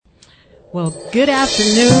Well, good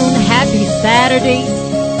afternoon, happy Saturday,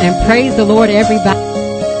 and praise the Lord, everybody.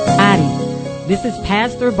 This is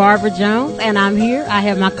Pastor Barbara Jones, and I'm here. I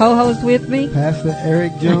have my co-host with me, Pastor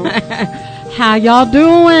Eric Jones. How y'all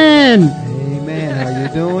doing? Amen. How you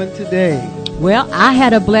doing today? Well, I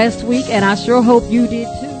had a blessed week, and I sure hope you did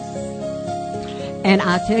too. And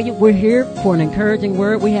I tell you, we're here for an encouraging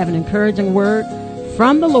word. We have an encouraging word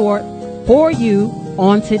from the Lord for you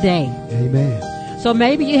on today. Amen. So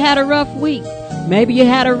maybe you had a rough week. Maybe you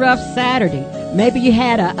had a rough Saturday. Maybe you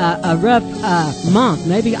had a rough month.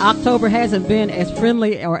 Maybe October hasn't been as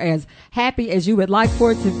friendly or as happy as you would like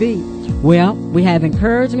for it to be. Well, we have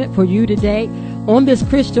encouragement for you today. On this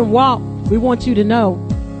Christian walk, we want you to know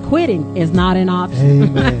quitting is not an option.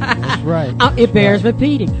 Amen. That's right. It bears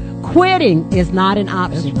repeating. Quitting is not an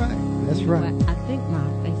option. That's right. That's right. But I think my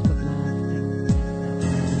Facebook Live.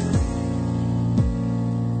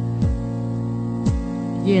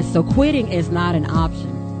 Yes, so quitting is not an option.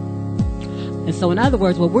 And so in other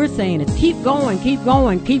words, what we're saying is keep going, keep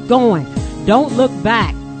going, keep going. Don't look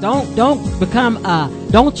back. Don't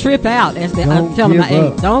trip out, as I'm telling my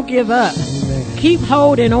age. Don't give up. Amen. Keep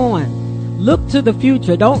holding on. Look to the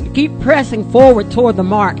future. Don't keep pressing forward toward the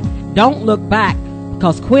mark. Don't look back,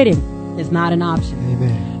 because quitting is not an option.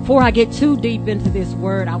 Amen. Before I get too deep into this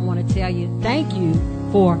word, I want to tell you thank you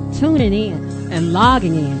for tuning in and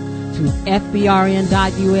logging in to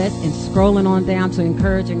fbrn.us and scrolling on down to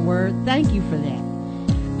Encouraging Word. Thank you for that.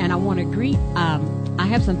 And I want to greet, I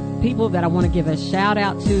have some people that I want to give a shout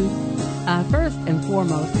out to. First and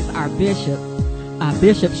foremost is our bishop,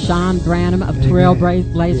 Bishop Sean Branham of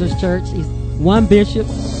Trailblazers Church. He's one bishop,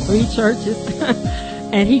 3 churches,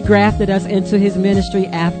 and he grafted us into his ministry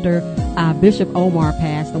after Bishop Omar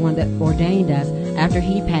passed, the one that ordained us. After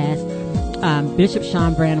he passed, Bishop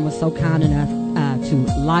Sean Branham was so kind enough to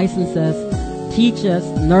license us, teach us,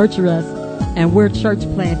 nurture us, and we're church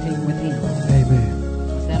planting with him. Amen.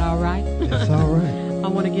 Is that all right? That's all right. I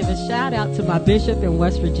want to give a shout out to my bishop in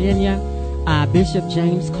West Virginia, Bishop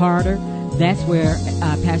James Carter. That's where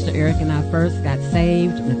Pastor Eric and I first got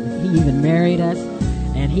saved. He even married us,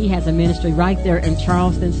 and he has a ministry right there in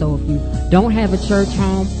Charleston. So if you don't have a church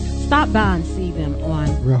home, stop by and see them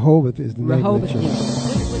on Rehoboth is the name of the church.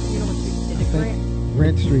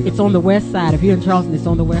 Grant Street. It's on the west side. If you're in Charleston, it's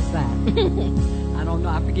on the west side. I don't know.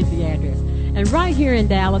 I forget the address. And right here in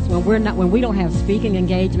Dallas, when we don't have speaking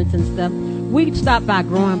engagements and stuff, we stop by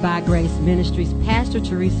Growing by Grace Ministries. Pastor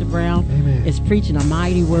Teresa Brown Amen. is preaching a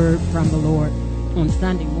mighty word from the Lord on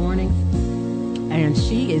Sunday mornings. And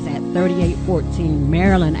she is at 3814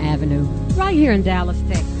 Maryland Avenue, right here in Dallas,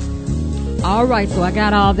 Texas. All right, so I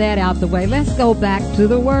got all that out the way. Let's go back to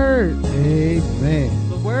the Word. Amen.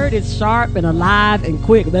 The Word is sharp and alive and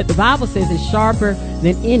quick. But the Bible says it's sharper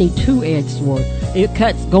than any two-edged sword. It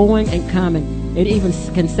cuts going and coming. It even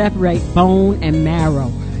can separate bone and marrow.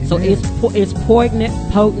 Amen. So it's poignant,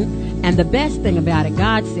 potent, and the best thing about it,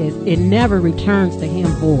 God says, it never returns to Him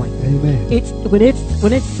void. Amen. When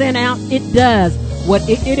it's sent out, it does what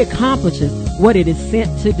it accomplishes what it is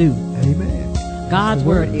sent to do. Amen. God's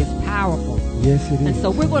word is powerful. Yes, it is. And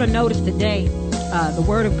so we're going to notice today the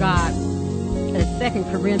Word of God is 2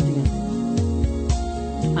 Corinthians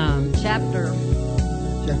chapter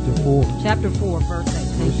 4, verse 8.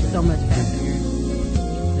 Thank you so much, Pastor Eric.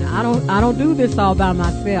 Now, I don't do this all by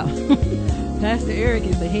myself. Pastor Eric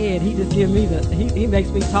is the head. He just gives me he makes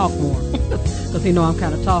me talk more because he know I'm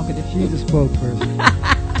kind of talkative. She's a spokesperson.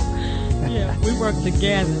 Yeah, we work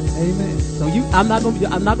together. Amen. So I'm not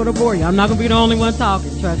gonna bore you. I'm not gonna be the only one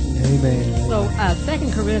talking. Trust me. Amen. So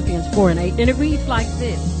 2 Corinthians 4:8, and it reads like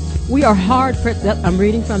this: we are hard pressed. I'm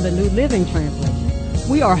reading from the New Living Translation.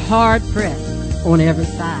 We are hard pressed on every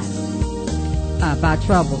side by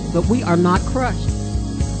trouble, but we are not crushed.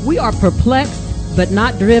 We are perplexed, but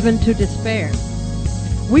not driven to despair.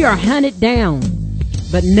 We are hunted down,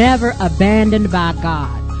 but never abandoned by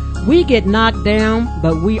God. We get knocked down,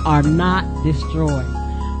 but we are not destroyed.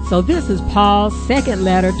 So this is Paul's second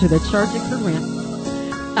letter to the church at Corinth.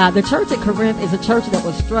 The church at Corinth is a church that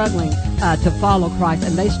was struggling to follow Christ,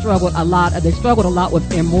 and they struggled a lot. They struggled a lot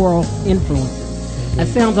with immoral influences. It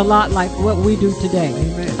sounds a lot like what we do today.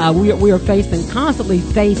 We are constantly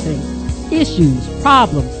facing issues,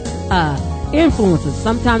 problems, influences,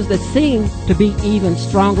 sometimes that seem to be even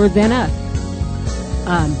stronger than us.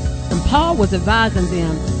 And Paul was advising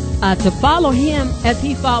them to follow him as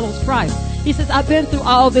he follows Christ. He says, I've been through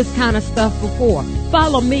all this kind of stuff before.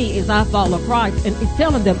 Follow me as I follow Christ. And he's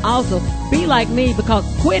telling them also, be like me, because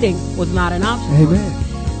quitting was not an option. Amen.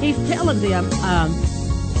 He's telling them,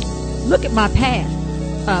 look at my past.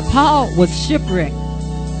 Paul was shipwrecked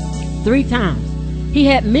 3 times. He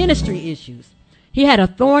had ministry issues. He had a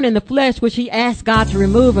thorn in the flesh, which he asked God to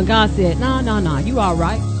remove, and God said, no, you all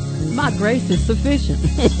right. My grace is sufficient.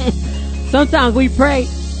 Sometimes we pray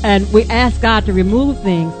and we ask God to remove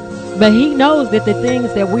things, but he knows that the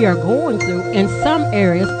things that we are going through in some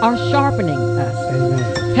areas are sharpening us.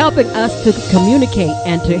 Amen. Helping us to communicate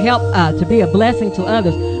and to help to be a blessing to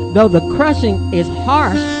others. Though the crushing is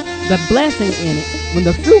harsh, the blessing in it, when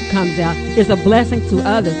the fruit comes out, is a blessing to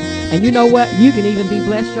others. And you know what? You can even be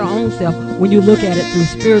blessed your own self when you look at it through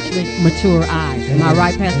spiritually mature eyes. Am I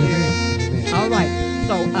right, Pastor Aaron? All right.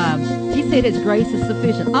 So he said his grace is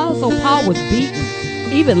sufficient. Also, Paul was beaten,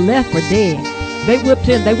 even left for dead. They whipped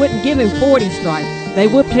him. They wouldn't give him 40 stripes. They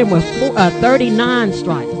whipped him with 39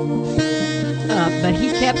 stripes. But he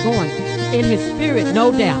kept going. In his spirit,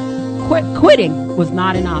 no doubt, quitting was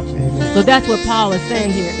not an option. Amen. So that's what Paul is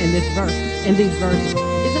saying here in this verse, in these verses.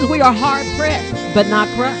 It says we are hard pressed, but not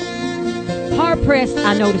crushed. Hard pressed,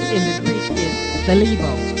 I noticed in the Greek, is thalibo,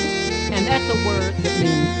 and that's a word that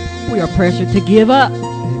means we are pressured to give up.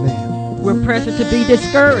 Amen. We're pressured to be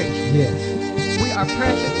discouraged. Yes. We are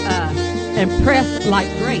pressured and pressed like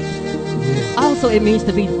grapes. Yes. Also, it means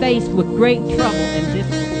to be faced with great trouble and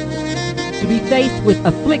difficulty, to be faced with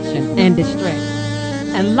affliction and distress.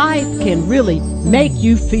 And life can really make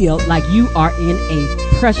you feel like you are in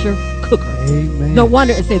a pressure cooker. Amen. No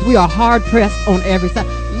wonder it says we are hard pressed on every side.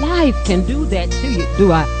 Life can do that to you.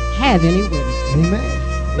 Do I have any witness?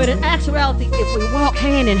 Amen. But in actuality, if we walk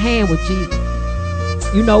hand in hand with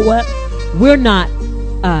Jesus, you know what? We're not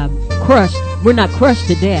crushed. We're not crushed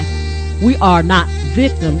to death. We are not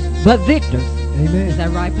victims, but victors. Amen. Is that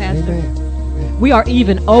right, Pastor? Amen. We are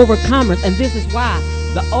even overcomers, and this is why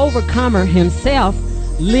the overcomer himself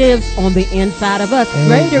lives on the inside of us.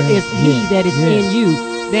 Amen. Greater is he Yes. that is Yes. in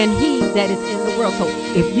you than he that is in the world. So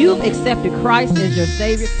if you've accepted Christ as your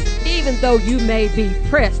Savior, even though you may be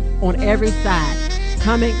pressed on every side,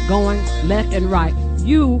 coming, going, left and right,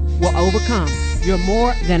 you will overcome. You're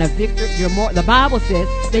more than a victor. You're more. The Bible says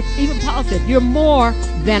that even Paul said, you're more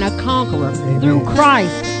than a conqueror. Amen. Through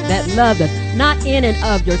Christ that loved us, not in and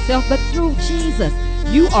of yourself, but through Jesus.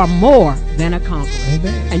 You are more than a conqueror.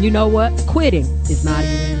 Amen. And you know what? Quitting is not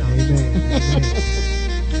even an option. Amen.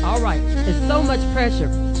 Amen. All right. There's so much pressure.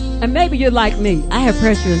 And maybe you're like me. I have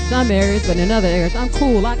pressure in some areas, but in other areas, I'm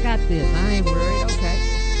cool. I got this. I ain't worried. Okay.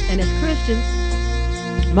 And as Christians,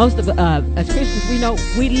 as Christians, we know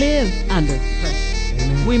we live under pressure.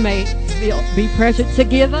 Amen. We may be pressured to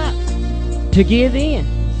give up, to give in.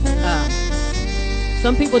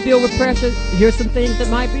 Some people deal with pressure. Here's some things that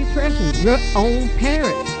might be pressure. Your own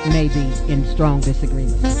parents may be in strong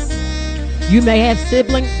disagreement. You may have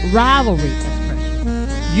sibling rivalry as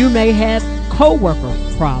pressure. You may have co-worker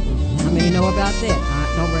problems. How many know about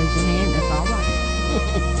that? Don't raise your hand. That's all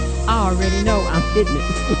right. I already know. I'm hitting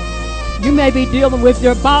it. You may be dealing with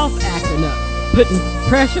your boss acting up, putting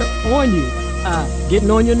pressure on you, getting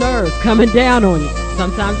on your nerves, coming down on you.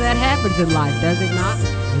 Sometimes that happens in life, does it not?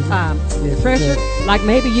 Yes, Pressure, it does. like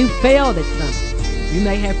maybe you failed at something. You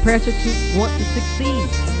may have pressure to want to succeed.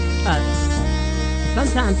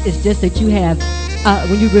 Sometimes it's just that you have,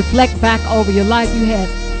 when you reflect back over your life, you have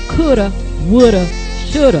coulda, woulda,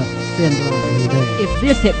 shoulda syndrome. Amen. If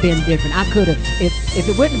this had been different, I could have. If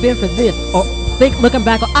it wouldn't have been for this, or looking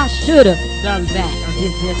back, I should have done that, or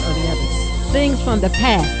did this or the other. Things from the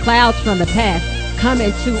past, clouds from the past, come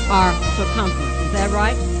into our circumference. Is that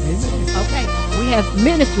right? Amen. Okay. We have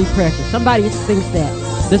ministry pressure. Somebody thinks that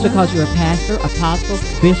just because you're a pastor, apostle,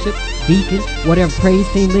 bishop, deacon, whatever praise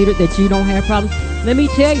team leader, that you don't have problems. Let me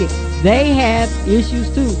tell you, they have issues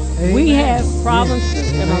too. Amen. We have problems Yes.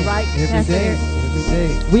 too. Am I Amen. right, Every Pastor day. Eric? Every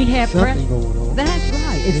day. We have Something pressure. going on. That's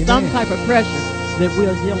right. It's Amen. some type of pressure that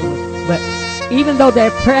we're dealing with. But even though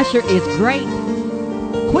that pressure is great,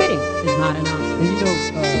 quitting is not an option. And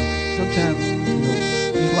sometimes,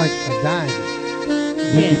 it's like a diamond.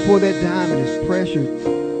 Yes. Before that diamond is pressured,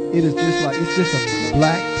 it's just a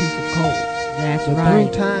black piece of coal. That's But right.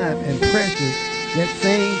 through time and pressure, that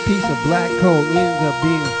same piece of black coal ends up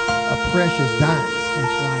being a precious diamond.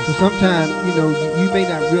 That's right. So sometimes, you may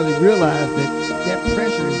not really realize that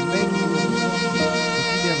pressure is making you that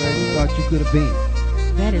you never ever thought you could have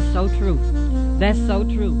been. That is so true. That's so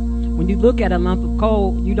true. When you look at a lump of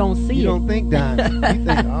coal, you don't see You it. don't think diamond.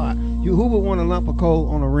 You think, who would want a lump of coal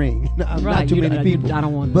on a ring? Not Right, too you many don't- people. I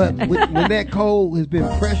don't want But that. when that coal has been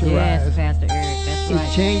Yes, pressurized, Pastor Eric. That's it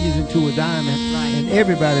right. changes into a diamond, That's right. and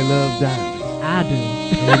everybody loves diamonds. I do.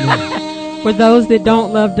 Amen. For those that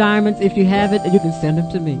don't love diamonds, if you have it, you can send them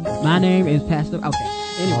to me. My name is Pastor. Okay.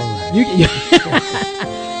 Anyway, All right. you can.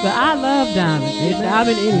 But I love diamonds. It's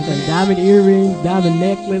diamond anything. Diamond earrings, diamond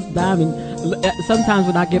necklace, diamond Sometimes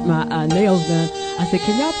when I get my nails done, I say,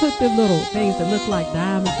 can y'all put the little things that look like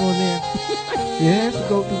diamonds on there? It has to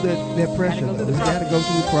go through that pressure. It's got to go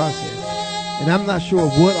through the process. And I'm not sure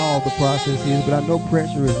what all the process is, but I know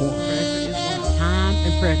pressure is one. Pressure is one. Time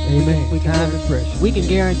and pressure. Amen. Time and pressure. We can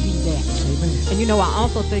guarantee that. Amen. And you know, I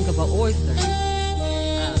also think of an oyster.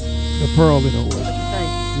 The pearl in the oyster. What you say?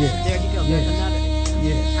 Yes. There you go. Yes. That's another thing.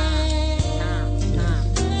 Yes. Time.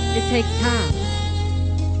 It takes time.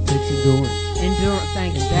 It takes endurance. Endurance.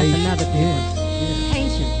 Thank you. That's another big one. Yes.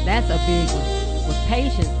 Patience. That's a big one. With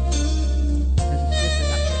patience.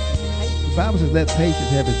 The Bible says, let patience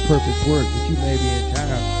have its perfect work, that you may be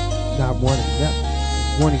entire, not wanting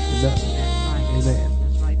nothing. Wanting for nothing. That's right. Amen.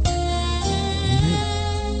 That's right.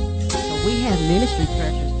 Amen. So we have ministry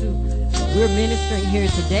pressures too. We're ministering here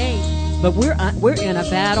today, but we're in a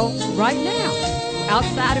battle right now.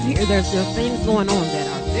 Outside of here, there's things going on that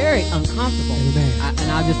are very uncomfortable. Amen. And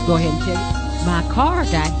I'll just go ahead and tell you, my car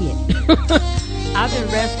got hit. I've been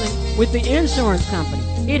wrestling with the insurance company.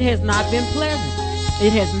 It has not been pleasant.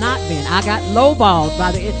 It has not been. I got lowballed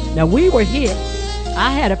by now we were hit. I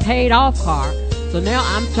had a paid off car, so now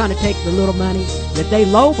I'm trying to take the little money that they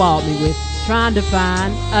lowballed me with, trying to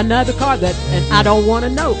find another car and I don't want to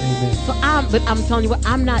know. Amen. So I'm telling you what,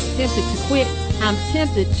 I'm not tempted to quit. I'm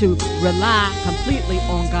tempted to rely completely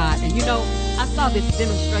on God. And you know, I saw this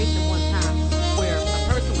demonstration one time where a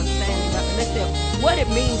person was standing up and they said what it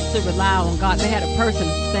means to rely on God. They had a person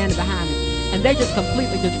standing behind them and they just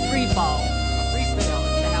completely just free fell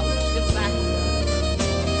into the house, just back.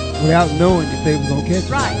 Without knowing if they were going to catch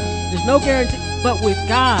you. Right. There's no guarantee. But with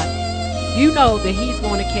God, you know that He's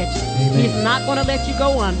going to catch you. Amen. He's not going to let you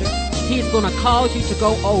go under. He's going to cause you to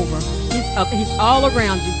go over. He's all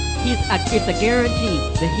around you. It's a guarantee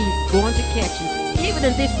that He's going to catch you. Even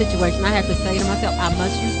in this situation, I have to say to myself, I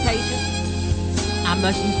must use patience. I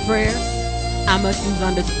must use prayer. I must use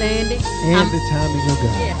understanding. And the timing of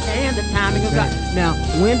God. Yes, and the timing of God. Now,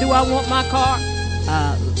 when do I want my car?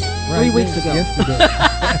 3 weeks ago. Yesterday.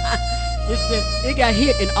 It got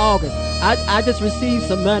hit in August. I just received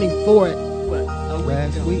some money for it.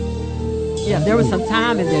 Last week. Yeah, there was some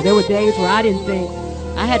time in there. There were days where I didn't think.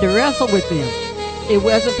 I had to wrestle with them. It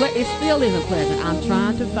wasn't. It still isn't pleasant. I'm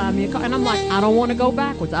trying to find me a car, and I'm like, I don't want to go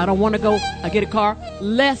backwards. I don't want to go. I get a car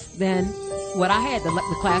less than what I had, the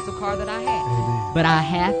class of car that I had. Amen. But I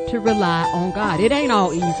have to rely on God. It ain't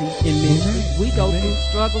all easy in ministry. We go through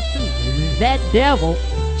struggles too. Amen. That devil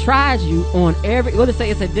tries you on every. What do they say?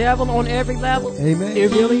 It's a devil on every level. Amen.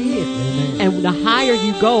 It really is. Amen. And the higher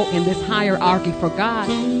you go in this hierarchy for God,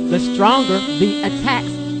 the stronger the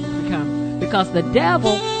attacks become. Because the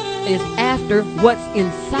devil is after what's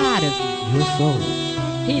inside of you. Your soul.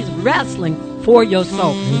 He's wrestling for your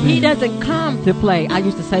soul. Amen. He doesn't come to play. I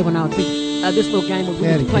used to say when I was big, this little game we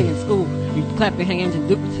used to play in school. You clap your hands and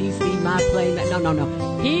do see my play.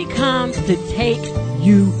 No. He comes to take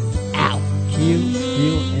you out. Kill,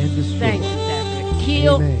 steal, and destroy. Thank you, Patrick.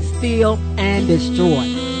 Kill, Amen. steal, and destroy.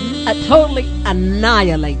 Totally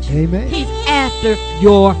annihilate you. Amen. He's after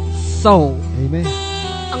your soul. Amen.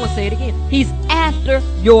 I'm going to say it again. He's after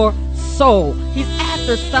your soul. He's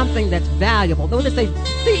after something that's valuable. When they say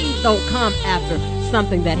thieves don't come after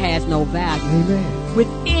something that has no value. Amen.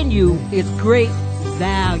 Within you is great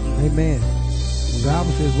value. Amen. The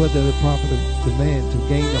Bible says, what does it profit the man to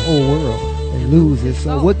gain the whole world and lose his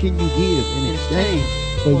soul? What can you give in exchange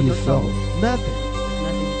for your soul? Nothing.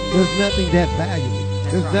 There's nothing that valuable.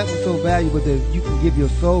 There's nothing so valuable that you can give your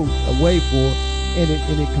soul away for, and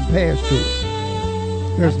it compares to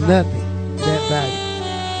it. There's nothing that valuable.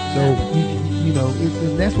 So you know,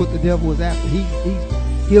 and that's what the devil was after.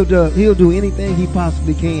 He'll do anything he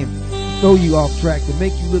possibly can to throw you off track, to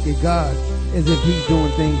make you look at God as if He's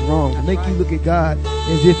doing things wrong, to make you look at God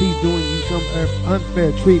as if He's doing you some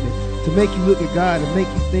unfair treatment, to make you look at God and make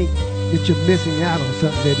you think that you're missing out on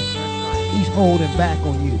something, that He's holding back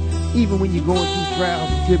on you. Even when you're going through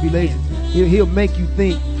trials and tribulations, He'll make you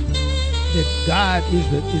think that God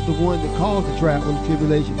is the one that caused the trial and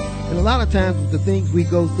tribulation. And a lot of times the things we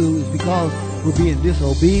go through is because we're being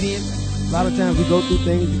disobedient. A lot of times we go through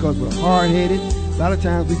things because we're hard-headed. A lot of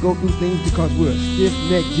times we go through things because we're a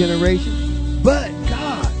stiff-necked generation. But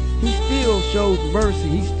God, He still shows mercy.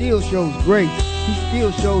 He still shows grace. He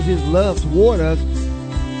still shows His love toward us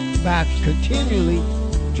by continually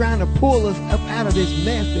trying to pull us up out of this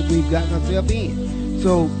mess that we've gotten ourselves in.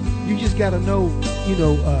 So you just got to know,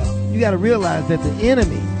 you got to realize that the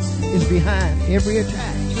enemy is behind every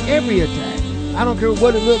attack. Every attack. I don't care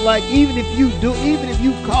what it looks like. Even if you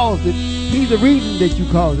caused it, He's the reason that you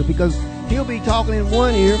caused it, because He'll be talking in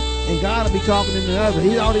one ear and God will be talking in the other.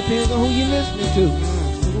 It all depends on who you're listening to.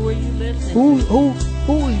 Who are you listening to?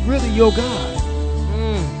 Who is really your God?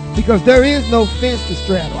 Because there is no fence to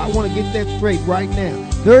straddle. I want to get that straight right now.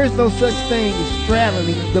 There is no such thing as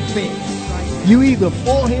straddling the fence. You either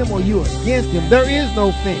for him or you against him. There is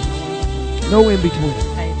no fence. No in between.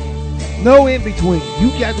 No in between. You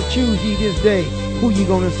got to choose ye this day who you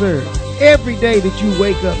going to serve. Every day that you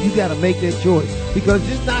wake up, you got to make that choice. Because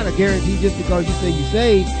it's not a guarantee just because you say you're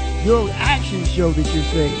saved. Your actions show that you're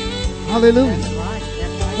saved. Hallelujah. That's right.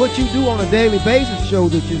 What you do on a daily basis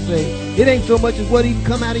shows that you're saved. It ain't so much as what even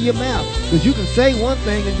come out of your mouth. Because you can say one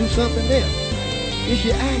thing and do something else. It's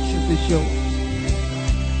your actions that show.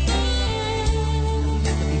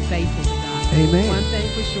 Be faithful to God. Amen. One thing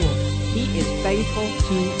for sure, he is faithful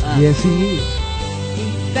to us. Yes, he is. He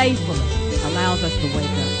faithfully allows us to wake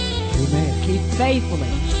up. Amen. He faithfully,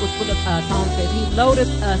 which what the song says, he loaded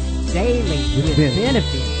us daily with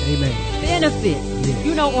benefits. Amen. Benefits. Yes.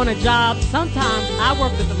 You know, on a job, sometimes I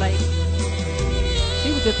work with a lady.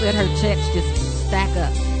 She would just let her checks just stack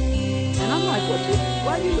up. And I'm like,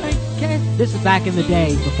 why you ain't cash? This is back in the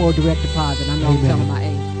day before direct deposit. I know I'm telling my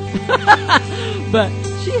age. But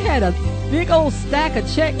she had a big old stack of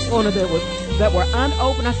checks on her that were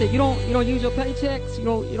unopened. I said, you don't use your paychecks?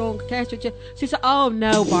 You don't cash your check? She said, oh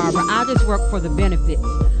no, Barbara, I just work for the benefits.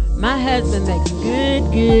 My husband makes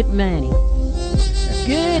good money.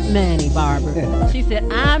 Good money, Barbara. She said,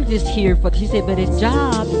 I'm just here she said, but his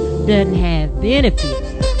job doesn't have benefits.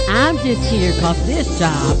 I'm just here because this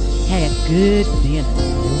job has good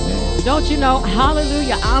benefits. Don't you know,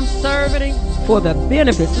 hallelujah, I'm serving him for the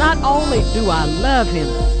benefits. Not only do I love him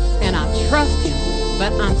and I trust him,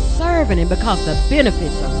 but I'm serving him because the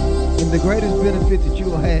benefits are. And the greatest benefit that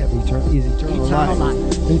you'll have is eternal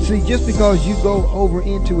life. And see, just because you go over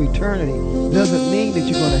into eternity doesn't mean that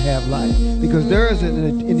you're going to have life. Because there is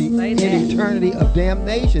an eternity of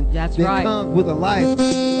damnation that comes with a life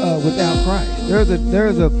without Christ. There's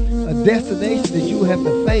a destination that you have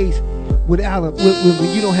to face when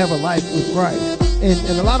you don't have a life with Christ.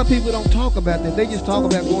 And a lot of people don't talk about that. They just talk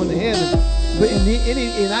about going to heaven. But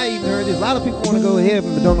and I even heard this. A lot of people want to go to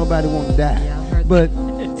heaven, but don't nobody want to die. But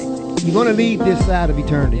you're going to leave this side of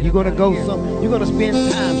eternity. You're going to go you're going to spend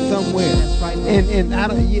time somewhere. And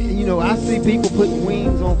I see people putting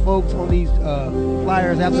wings on folks on these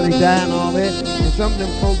flyers after they die and all that. And some of them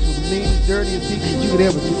folks were the meanest, dirtiest people that you could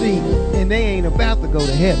ever see. And they ain't about to go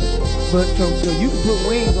to heaven. But so you can put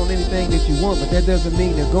wings on anything that you want, but that doesn't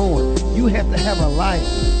mean they're going. You have to have a life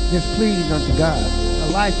that's pleasing unto God. A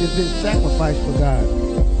life that's been sacrificed for God.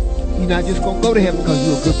 You're not just going to go to heaven because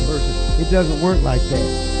you're a good person. It doesn't work like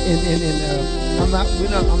that. And I'm not going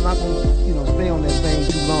to stay on that thing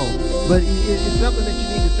too long. But it's something that you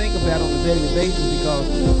need to think about on a daily basis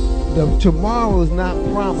because tomorrow is not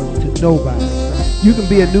promised to nobody. You can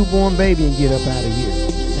be a newborn baby and get up out of here.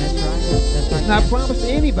 That's right. It's not promised to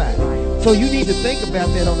anybody. So you need to think about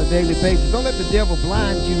that on a daily basis. Don't let the devil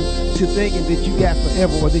blind you to thinking that you got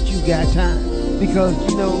forever or that you got time. Because,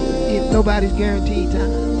 nobody's guaranteed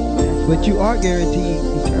time. But you are guaranteed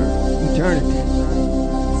eternity.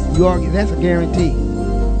 That's a guarantee.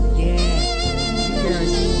 Yeah, you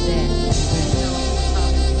guaranteed that.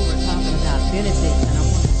 We were talking about benefits, and I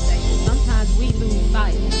want to say that sometimes we lose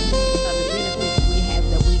sight of the benefits that we have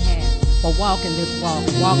for walking this walk,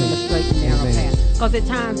 walking the straight and narrow path. Because at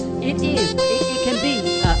times it can be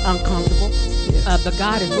uncomfortable, but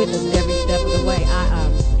God is with us every step of the way. I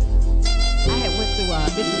had went through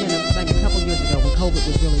this was like a couple years ago when COVID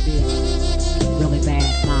was really big, really bad.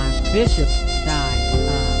 My bishop died.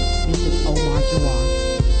 Bishop Omar Jawar.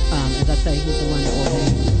 As I say, he's the one that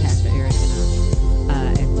ordained Pastor Eric and I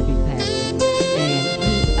as to be pastor.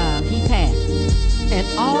 And he passed. And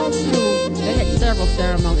all through, they had several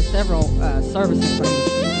ceremonies, several services for him.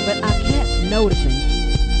 But I kept noticing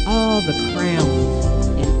all the crowns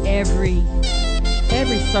in every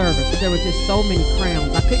service. There were just so many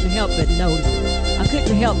crowns. I couldn't help but notice it.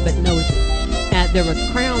 And there were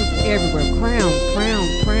crowns everywhere. Crowns.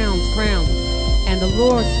 And the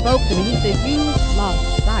Lord spoke to me. He said, you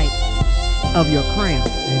lost sight of your crown.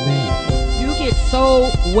 Amen. You get so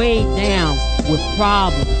weighed down with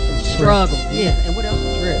problems and struggles. Yes. And what else?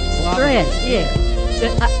 Stress. Yes.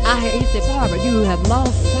 He said, Barbara, you have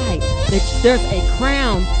lost sight that there's a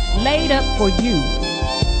crown laid up for you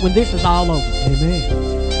when this is all over. Amen.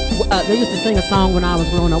 They used to sing a song when I was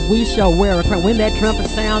growing up, we shall wear a crown. When that trumpet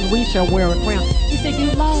sounds, we shall wear a crown. He said,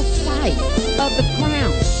 you lost sight of the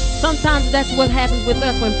crown. Sometimes that's what happens with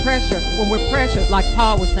us when we're pressured, like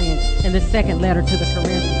Paul was saying in the second letter to the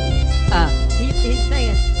Corinthians. He's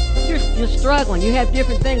saying, you're struggling, you have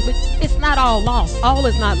different things, but it's not all lost. All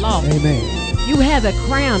is not lost. Amen. You have a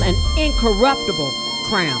crown, an incorruptible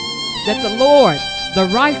crown that the Lord,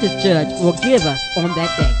 the righteous judge, will give us on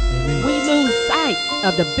that day. Amen. We lose sight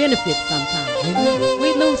of the benefits sometimes. Amen.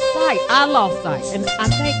 We lose sight. I lost sight. And I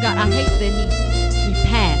thank God. I hate that he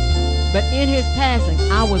passed. But in his passing,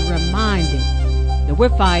 I was reminded that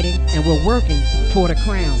we're fighting and we're working toward a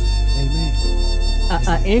crown.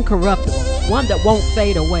 Amen. Incorruptible. One that won't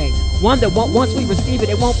fade away. One that won't, once we receive it,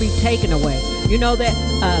 it won't be taken away. You know that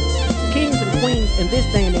kings and queens in this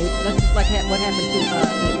day and age, that's just like what happened to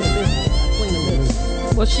Queen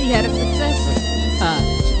Elizabeth. Well, she had a successor.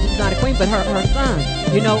 She's not a queen, but her son.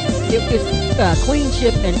 You know, it's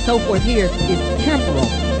queenship and so forth here is temporal.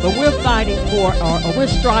 But we're fighting for, or we're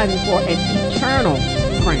striving for an eternal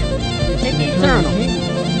crown. An eternal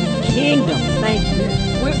kingdom. Thank you.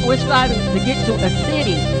 We're striving to get to a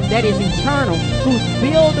city that is eternal, whose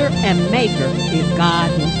builder and maker is God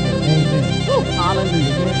himself. Amen. Woo,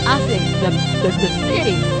 hallelujah. I say the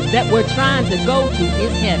city that we're trying to go to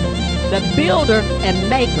is heaven. The builder and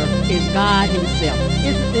maker is God himself.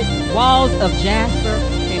 Isn't it walls of jasper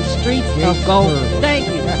and streets of gold? Thank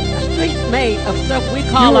you. Streets made of stuff we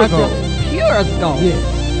call Pure ourselves pure as gold.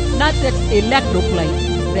 Yes. Not that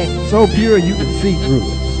electroplate that So pure you can see through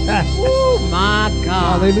it. oh my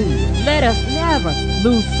God. Hallelujah. Let us never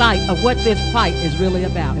lose sight of what this fight is really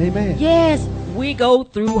about. Amen. Yes, we go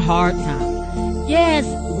through hard times. Yes,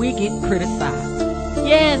 we get criticized.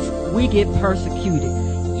 Yes, we get persecuted.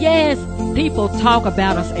 Yes, people talk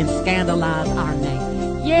about us and scandalize our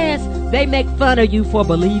name. Yes, they make fun of you for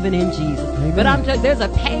believing in Jesus. Amen. But I'm telling you, there's a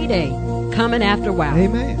payday coming after a while.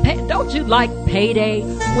 Amen. Don't you like payday?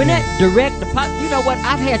 When that direct deposit, you know what?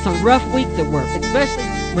 I've had some rough weeks at work, especially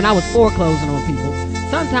when I was foreclosing on people.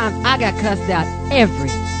 Sometimes I got cussed out every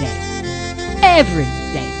day. Every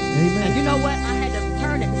day. Amen. And you know what? I had to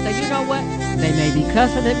turn it and say, you know what? They may be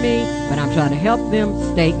cussing at me, but I'm trying to help them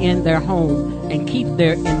stay in their home and keep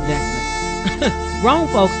their investment. Grown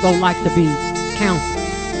folks don't like to be counseled.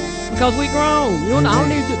 Because we grown. You know, I don't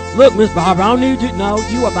need you. Look, Miss Barbara, I don't need you. No,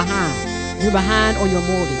 you are behind. You're behind on your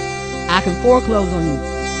mortgage. I can foreclose on you.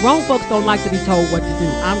 Grown folks don't like to be told what to do.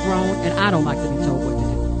 I'm grown and I don't like to be told what to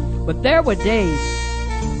do. But there were days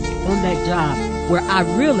on that job where I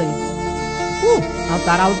really, I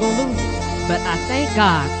thought I was going to lose it. But I thank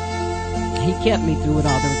God he kept me through it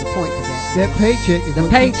all. There was a point to that. That paycheck is The what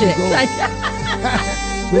paycheck. keeps you going.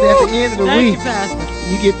 But at the end of the Thank week, you, Pastor.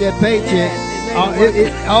 you get that paycheck. Yes,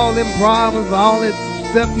 All them problems, all that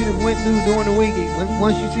stuff you done went through during the week.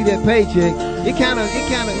 Once you see that paycheck, it kind of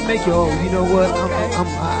make you, oh, you know what?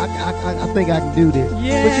 I think I can do this.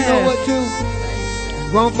 Yes. But you know what too?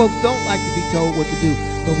 Grown folks don't like to be told what to do.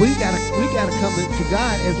 But we gotta come to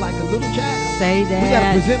God as like a little child. Say that. We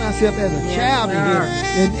gotta present ourselves as a child in here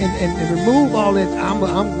and remove all that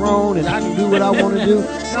I'm grown and I can do what I want to do.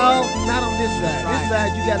 No, not on this side. This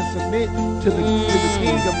side you gotta submit to the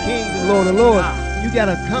King of Kings and Lord of Lords. You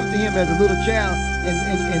gotta come to him as a little child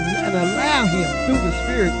and allow him through the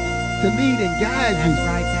Spirit to lead and guide you. That's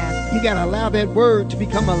right, Pastor. You gotta allow that word to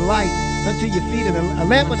become a light unto your feet and a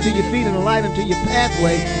lamp unto your feet and a light unto your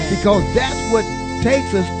pathway, because that's what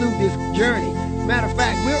takes us through this journey. Matter of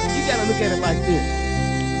fact, you got to look at it like this.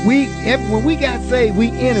 When we got saved,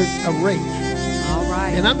 we entered a race. All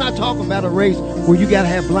right. And I'm not talking about a race where you got to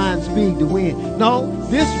have blind speed to win. No,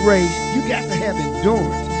 this race, you got to have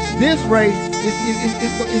endurance. This race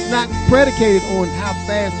it's not predicated on how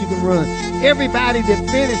fast you can run. Everybody that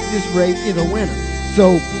finished this race is a winner.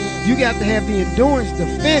 So you got to have the endurance to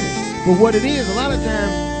finish. But what it is, a lot of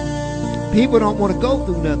times, people don't want to go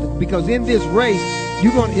through nothing, because in this race,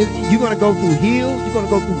 you're going to go through hills, you're going to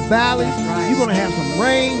go through valleys, right. You're going to have some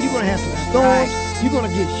rain, you're going to have some storms, right. You're going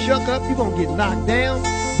to get shook up, you're going to get knocked down,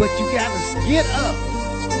 but you got to get up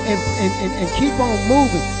and keep on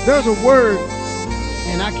moving. There's a word,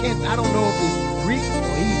 and I don't know if it's Greek or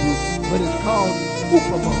Hebrew, but it's called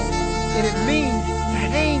upamon, and it means to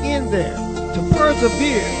hang in there, to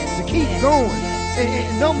persevere, to keep going.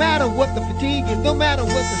 And no matter what the fatigue is, no matter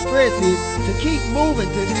what the stress is, to keep moving,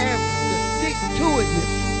 to have the stick to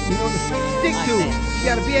itness, to stick to it. You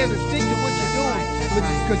got to be able to stick to what you're doing,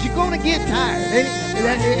 because you're going to get tired.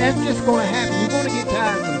 That's just going to happen. You're going to get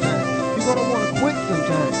tired sometimes. You're going to want to quit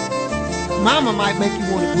sometimes. Mama might make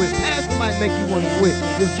you want to quit. Pastor might make you want to quit.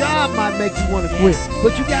 Your job might make you want to quit.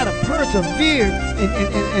 But you got to persevere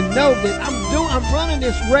and know that I'm running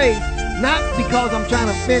this race. Not because I'm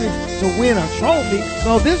trying to finish to win a trophy.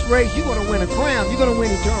 No, this race, you're going to win a crown. You're going to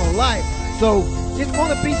win eternal life. So it's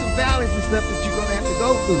going to be some valleys and stuff that you're going to have to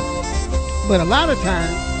go through. But a lot of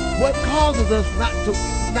times, what causes us not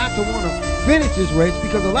to want to finish this race,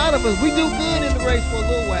 because a lot of us, we do good in the race for a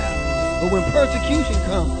little while. But when persecution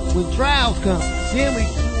comes, when trials come, then we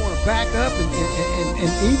want to back up and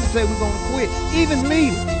even say we're going to quit. Even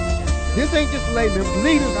leaders. This ain't just lay members.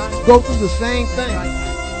 Leaders go through the same thing.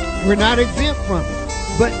 We're not exempt from it.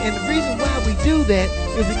 And the reason why we do that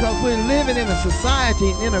is because we're living in a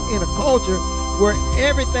society, in a culture where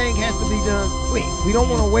everything has to be done quick. We don't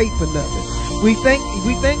want to wait for nothing. We think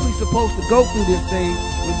we're supposed to go through this thing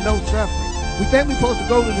with no suffering. We think we're supposed to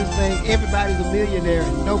go through this thing, everybody's a millionaire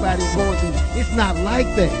and nobody's going through. It's not like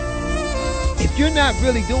that. If you're not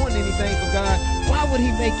really doing anything for God, why would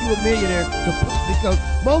he make you a millionaire? Because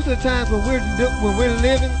most of the times when we're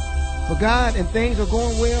living for God and things are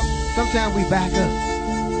going well, sometimes we back up.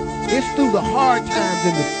 It's through the hard times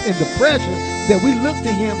and the pressure that we look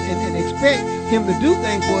to him and expect him to do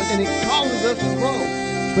things for us, and it causes us to grow.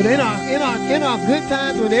 But in our good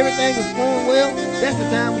times when everything is going well, that's the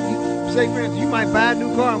time when you say, for instance, you might buy a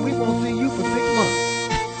new car and we won't see you for 6 months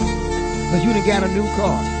because you done got a new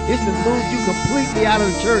car. It's moved you completely out of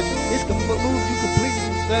the church. It's moved you completely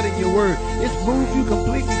from studying your word. It's moved you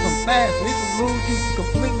completely from fasting. It's moved you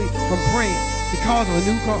completely from praying because of a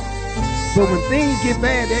new car. But when things get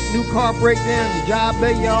bad, that new car breaks down, your job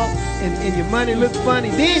lay you off, and your money looks funny,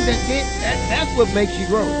 then that's what makes you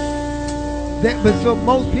grow. But so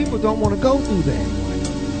most people don't want to go through that.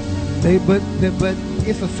 But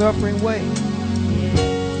it's a suffering way.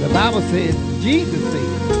 The Bible says, Jesus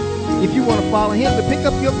said, if you want to follow him, to pick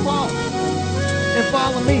up your cross and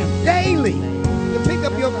follow me daily. To pick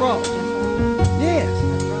up your cross. Yes.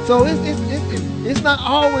 So it's not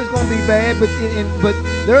always going to be bad, but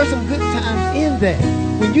there are some good times in that.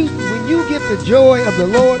 When you get the joy of the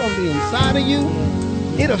Lord on the inside of you,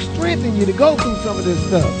 it'll strengthen you to go through some of this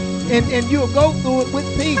stuff. And you'll go through it with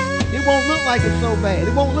peace. It won't look like it's so bad.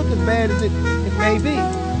 It won't look as bad as it may be.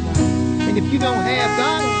 And if you don't have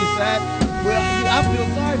God on your side, well, I feel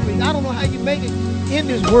sorry for you. I don't know how you make it in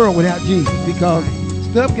this world without Jesus, because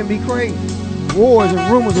stuff can be crazy. Wars and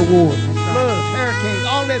rumors of wars, floods, hurricanes,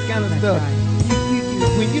 all that kind of stuff.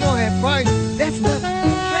 When you don't have Christ, that stuff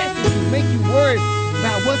stresses you, make you worried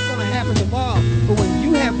about what's going to happen tomorrow. But when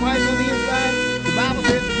you have Christ on the inside, the Bible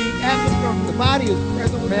says to be absent from the body is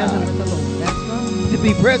present with God. With the Lord. That's right. To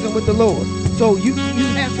be present with the Lord. So you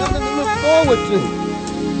have something to look forward to.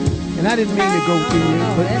 And I didn't mean to go through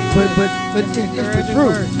it, but it's the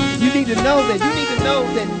truth. You need to know that. You need to know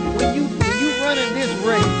that when you run in this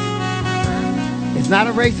race, it's not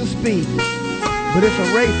a race of speed, but it's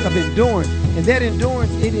a race of endurance. And that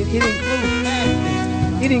endurance, it includes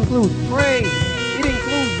fasting. It includes praying. It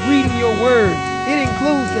includes reading your word. It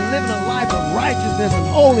includes living a life of righteousness and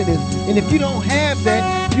holiness. And if you don't have that,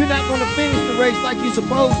 you're not going to finish the race like you're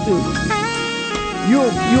supposed to.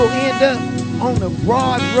 You'll end up on the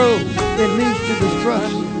broad road that leads to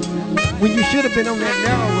destruction, when you should have been on that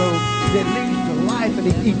narrow road that leads to life and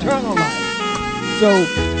eternal life. So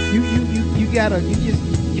you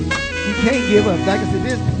can't give up. Like I said,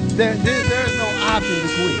 there's no option to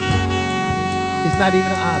quit. It's not even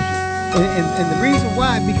an option. And the reason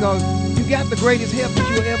why, because you got the greatest help that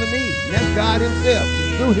you'll ever need. And that's God himself,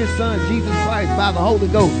 through his son, Jesus Christ, by the Holy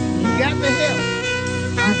Ghost. You got the help.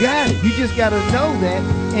 You got it. You just got to know that,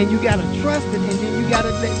 and you got to trust it, and then you got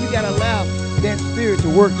to allow that spirit to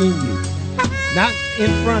work in you. Not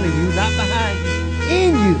in front of you, not behind you,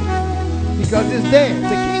 in you. Because it's there.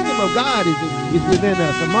 The kingdom of God is within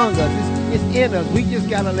us, among us. It's in us. We just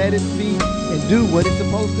got to let it be and do what it's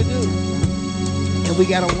supposed to do. And we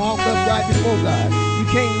got to walk upright before God. You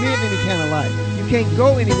can't live any kind of life. You can't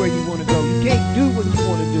go anywhere you want to go. You can't do what you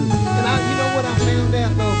want to do. And you know what I found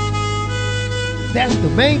out, though? That's the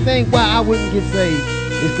main thing why I wouldn't get saved,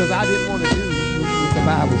 is because I didn't want to do what the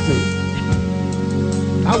Bible says.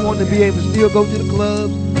 I want to be able to still go to the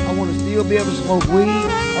clubs. I want to still be able to smoke weed.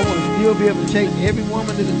 I want to still be able to chase every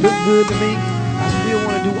woman that looks good to me. I still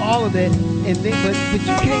want to do all of that. And then, but you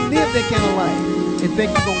can't live that kind of life and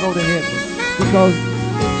think you're going to go to heaven, because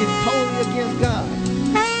it's totally against God.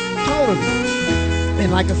 Totally.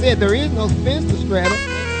 And like I said, there is no fence to straddle.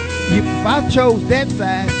 If I chose that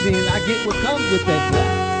side, then I get what comes with that side.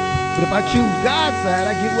 But if I choose God's side,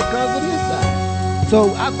 I get what comes with his side.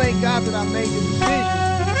 So I thank God that I made the decision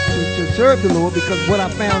to serve the Lord, because what I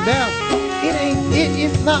found out,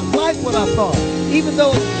 it's not like what I thought. Even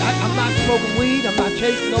though I'm not smoking weed, I'm not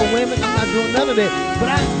chasing no women, I'm not doing none of that, but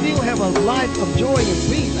I still have a life of joy and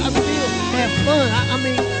peace. I still have fun.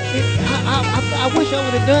 I wish I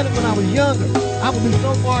would have done it when I was younger. I would be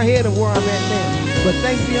so far ahead of where I'm at now. But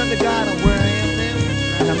thanks be unto God, I'm where I am now,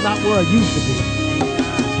 and I'm not where I used to be.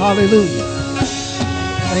 Hallelujah.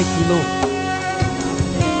 Thank you, Lord.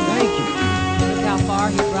 Thank you. Look how far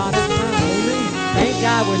he brought us from. Thank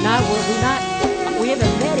God we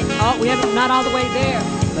haven't met it. Not all the way there.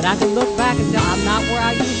 But I can look back and say, I'm not where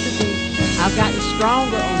I used to be. I've gotten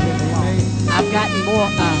stronger on this walk. I've gotten more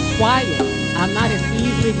quiet. I'm not as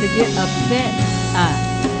easily to get upset.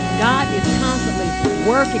 God is constantly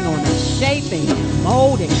working on us, shaping,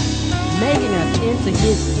 molding, making us into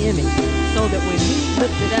His image, so that when He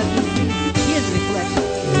looks at us, He sees His reflection.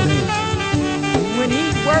 When He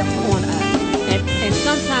works on us, and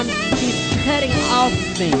sometimes He's cutting off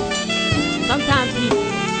things. Sometimes He's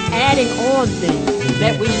adding on things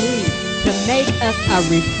that we need to make us a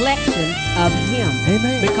reflection of Him.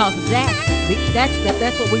 Amen. Because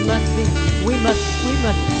that's what we must be. We must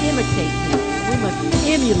imitate Him. We must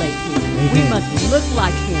emulate Him. Amen. We must look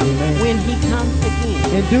like Him. Amen. When He comes again.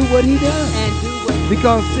 And do what He does.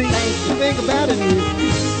 Because see, the thing about it is,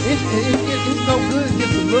 it's no good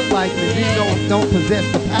just to look like Him if you don't possess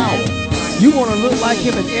the power. You want to look like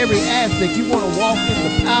Him in every aspect. You want to walk in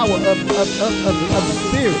the power of the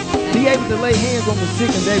Spirit. Be able to lay hands on the sick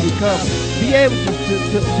and they recover. Be able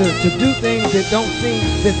to do things that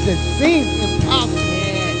seem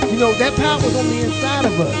impossible. You know, that power is on the inside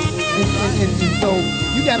of us. And so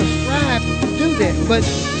you got to strive to do that. But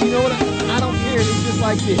you know what? I don't care. It's just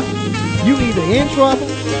like this. You either in trouble,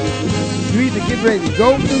 you either get ready to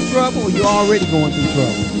go through trouble, or you're already going through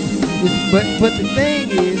trouble. But the thing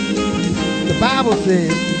is, the Bible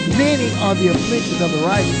says, many are the afflictions of the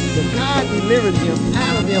righteous, but God delivered him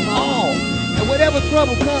out of them all. And whatever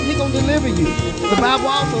trouble comes, He's going to deliver you. The Bible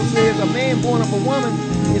also says a man born of a woman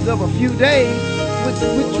is of a few days with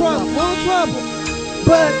trouble,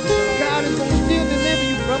 But God is going to still deliver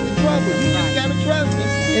you from the trouble. You just got to trust Him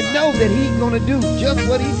and know that He's going to do just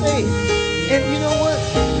what He said. And you know what?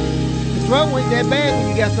 The trouble ain't that bad when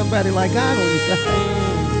you got somebody like God on your side.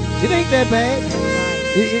 It ain't that bad.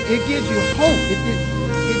 It gives you hope.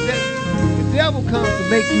 The devil comes to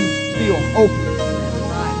make you feel hopeless,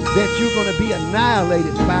 that you're going to be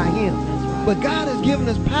annihilated by him. But God has given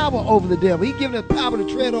us power over the devil. He's given us power to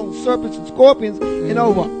tread on serpents and scorpions and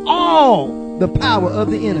over all the power of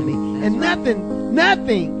the enemy. And nothing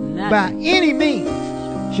by any means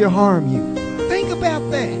shall harm you. Think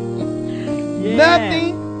about that.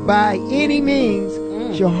 Nothing by any means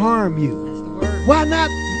shall harm you. Why not?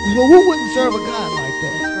 So who wouldn't serve a God like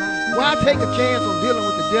that? Why take a chance on dealing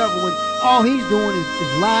with the devil when all he's doing is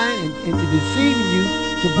lying and deceiving you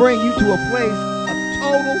to bring you to a place of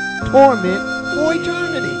total torment for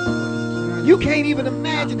eternity? You can't even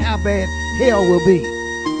imagine how bad hell will be.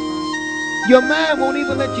 Your mind won't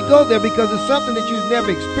even let you go there because it's something that you've never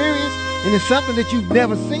experienced and it's something that you've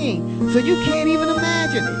never seen. So you can't even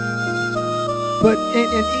imagine it. But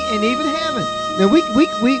and even heaven. Now we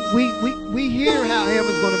hear how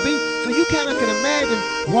heaven's going to be, so you kind of can imagine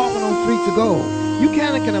walking on streets of gold. You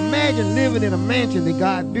kind of can imagine living in a mansion that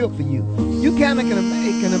God built for you. You kind of can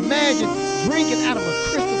imagine drinking out of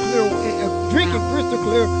drinking crystal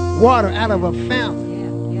clear water out of a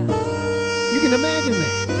fountain. You can imagine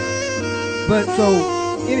that. But so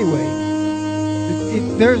anyway,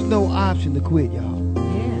 there's no option to quit, y'all.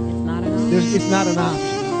 It's not an option. It's not an option.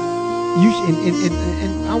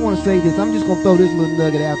 And I want to say this. I'm just going to throw this little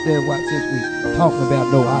nugget out there since we're talking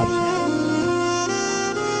about no option.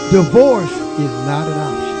 Divorce is not an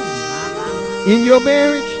option. In your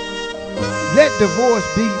marriage, let divorce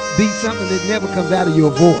be something that never comes out of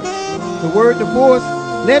your voice. The word divorce,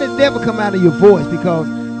 let it never come out of your voice, because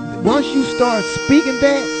once you start speaking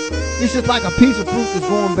that, it's just like a piece of fruit that's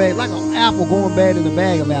going bad, like an apple going bad in a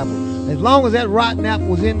bag of apples. As long as that rotten apple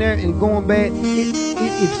was in there and going bad,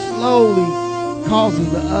 it slowly causes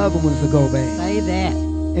the other ones to go bad. Say that.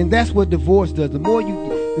 And that's what divorce does. The more you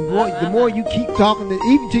keep talking,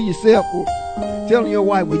 even to yourself, or telling your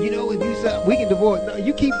wife, well, you know, if you say we can divorce, no,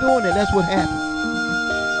 you keep doing that. That's what happens.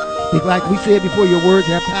 It's like we said before, your words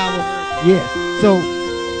have power. Yes. So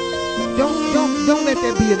don't let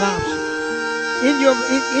that be an option. In your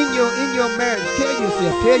marriage, tell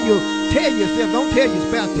yourself, don't tell your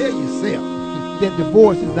spouse, tell yourself that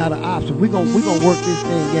divorce is not an option. We're gonna work this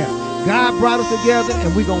thing out. God brought us together and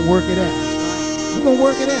we're gonna work it out. We're gonna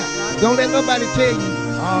work it out. Don't let nobody tell you,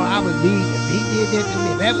 oh, I would leave him. He did that to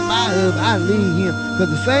me. If that was my husband, I'd leave him. Because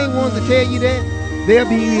the same ones that tell you that, they'll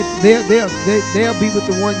be with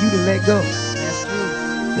the one you done let go. That's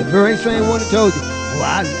true. The very same one that told you, oh,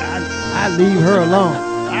 I leave her alone.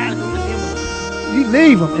 You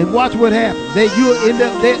leave them and watch what happens. You'll end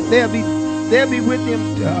up they'll be with them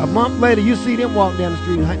a month later. You see them walk down the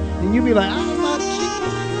street and you be like, I don't know shit.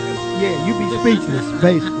 Yeah, you be speechless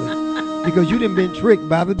basically because you done been tricked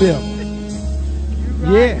by the devil.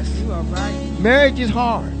 Right. Yes. You are right. Marriage is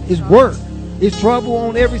hard. It's work. It's trouble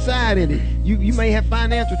on every side in it. You may have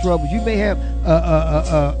financial troubles. You may have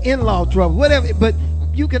in-law trouble, whatever. But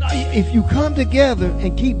you can, if you come together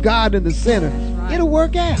and keep God in the center, right. It'll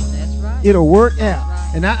work out. That's right. It'll work out.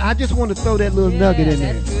 Right. And I just want to throw that little nugget in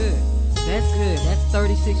there. That's good. That's good. That's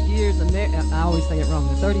 36 years of marriage. I always say it wrong.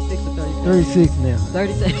 36 or 37? 36 now.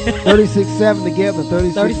 36. 36, 7 together,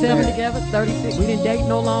 36 37 now. together, 36. We didn't date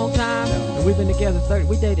no long time. No. And we've been together 30.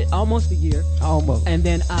 We dated almost a year. Almost. And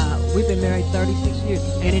then we've been married 36 years.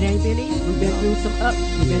 And it ain't been easy. We've been through some ups.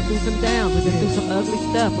 We've been through some downs. We've been through some ugly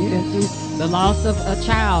stuff. We've been through the loss of a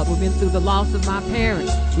child. We've been through the loss of my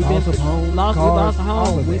parents. We've Loss been of home, we cars, lost a all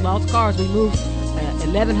home. of We that. lost cars. We moved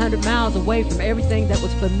 1,100 miles away from everything that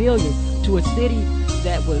was familiar to a city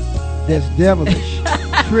that was That's devilish.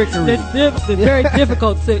 Trickery. that's very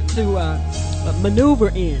difficult to maneuver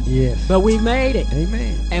in. Yes. But we made it.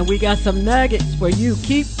 Amen. And we got some nuggets for you.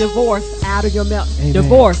 Keep divorce out of your mouth. Amen.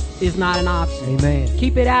 Divorce is not an option. Amen.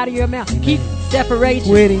 Keep it out of your mouth. Amen. Keep separation.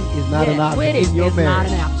 Quitting is not an option quitting in your is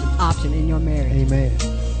marriage. not an option in your marriage. Amen.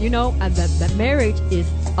 You know, that marriage is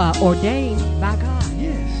ordained by God.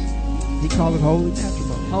 Yes. He called it holy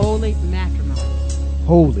matrimony. Holy matrimony.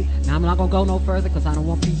 Holy. Now, I'm not going to go no further because I don't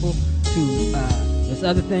want people to, there's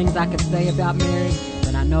other things I could say about marriage,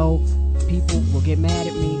 but I know people will get mad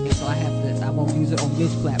at me, and so I won't use it on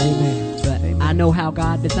this platform. Amen. But Amen. I know how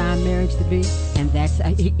God designed marriage to be, and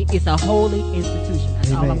it's a holy institution.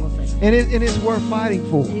 That's all I'm going to say. And it's worth fighting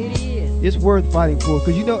for. It is. It's worth fighting for.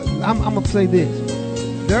 Because, you know, I'm going to say this.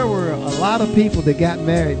 There were a lot of people that got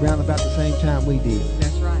married around about the same time we did.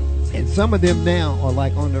 That's right. And some of them now are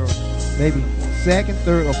like on their maybe second,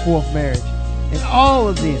 third, or fourth marriage. And all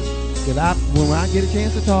of them, because when I get a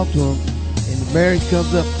chance to talk to them, and the marriage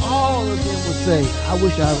comes up, all of them would say, I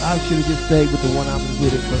wish I should have just stayed with the one I was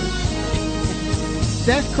with at first.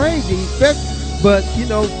 That's crazy. But, you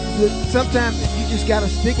know, sometimes you just got to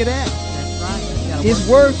stick it out. That's right. It's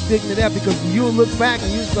worth sticking it out because you'll look back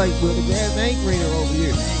and you're just like, well, the grass ain't greener over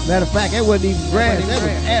here. Matter of fact, that wasn't even grass. That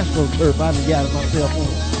was AstroTurf. I done got it myself on.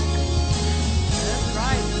 That's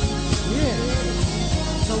right. Yeah.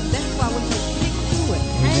 So that's why we say stick to it.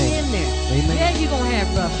 Hang in there. Amen. Yeah, you're going to have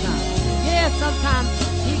rough times. Yeah, sometimes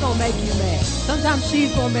he's going to make you mad. Sometimes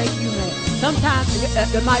she's going to make you mad. Sometimes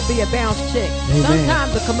there might be a bounce check. Amen. Sometimes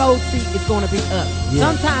the commode seat is going to be up. Yeah.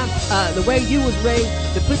 Sometimes the way you was raised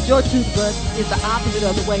to put your toothbrush is the opposite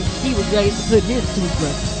of the way he was raised to put his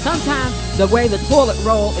toothbrush. Sometimes the way the toilet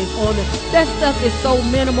roll is on it. That stuff is so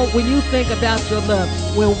minimal when you think about your love.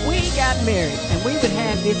 When we got married and we would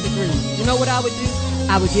have disagreements, you know what I would do?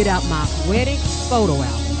 I would get out my wedding photo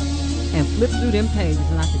album and flip through them pages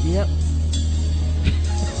and I said, yep,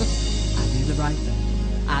 I did the right thing.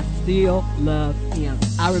 I still love him.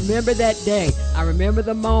 I remember that day. I remember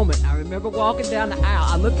the moment. I remember walking down the aisle.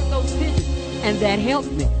 I looked at those pictures, and that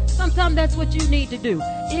helped me. Sometimes that's what you need to do,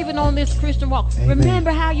 even on this Christian walk. Amen.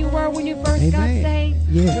 Remember how you were when you first got saved?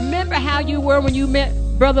 Yes. Remember how you were when you met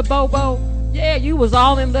Brother Bobo? Yeah, you was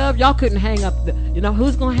all in love. Y'all couldn't hang up.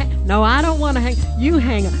 Who's going to hang? No, I don't want to hang. You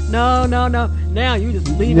hang up. No. Now you just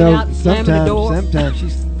leave it out and slamming the door. Sometimes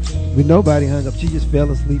she's, with nobody hung up, she just fell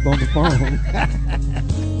asleep on the phone.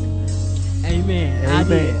 Amen. I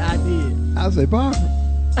did. I say, Barbara.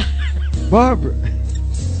 I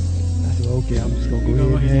said, okay, I'm just going to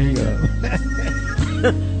go ahead and hang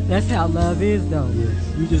up. That's how love is, though.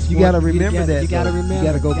 Yes. You got to remember that. You got to remember. You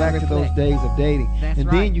got to go back to those days of dating. That's and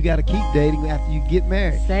right. then you got to keep dating after you get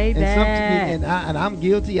married. Say that. And I'm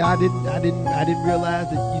guilty. I didn't realize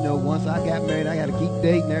that, once I got married, I got to keep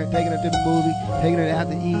dating her, taking her to the movie, taking her out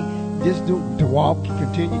to eat, just to walk,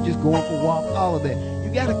 continue just going for walks, all of that.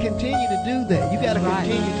 You got to continue to do that. You got to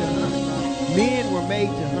continue to hunt. Men were made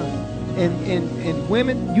to hunt. And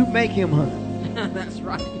women, you make him hunt. That's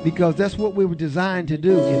right. Because that's what we were designed to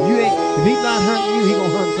do. If he's not hunting you, he's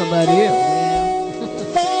gonna hunt somebody else.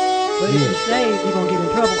 But if you save, you're gonna get in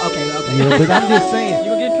trouble. Okay. Yeah, but I'm just saying.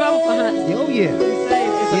 You're gonna get in trouble for hunting. Oh yeah. You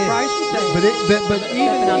save, it's a price you pay. But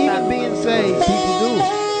even being saved, people do it.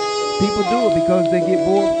 People do it because they get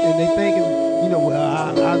bored and they thinking,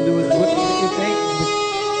 I'll do it. It ain't.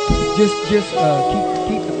 Just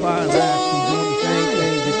keep the fire alive. Keep doing the same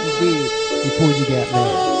thing that you did before you got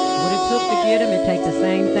married. What it took to get him, it takes the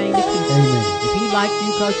same thing to keep him. Amen. If he liked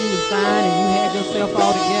you because you was fine and you had yourself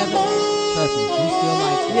all together, trust me, he still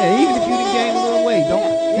likes you. Yeah, even if you didn't gain a little weight,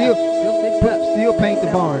 still paint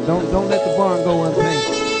the barn. Don't let the barn go unpainted.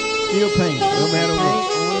 Still paint it, no matter what.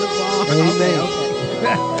 Amen.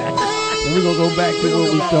 Okay. And we're gonna go back to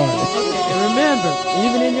where we started. And remember,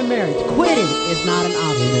 even in your marriage, quitting is not an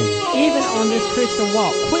option. Amen. Even on this Christian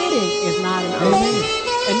walk, quitting is not an option. Amen.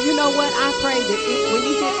 And you know what? I pray that when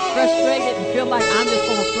you get frustrated and feel like I'm just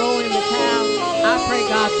going to throw in the towel, I pray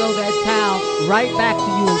God throw that towel right back to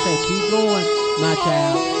you and say, keep going, my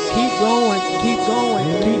child. Keep going, keep going,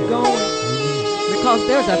 keep going. Because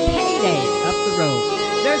there's a payday up the road.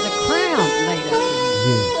 There's a crown laid up for you.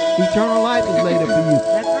 Yes. Eternal life is laid up for you.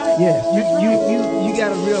 That's right. Yes. You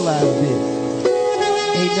got to realize this.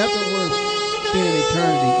 Ain't nothing worse spending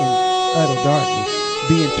eternity in utter darkness,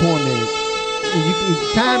 being tormented. And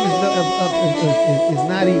time is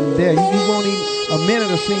not even there. You won't even, a minute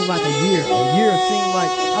will seem like a year. A year will seem like,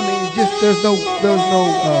 I mean, it's just, there's no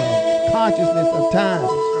consciousness of time.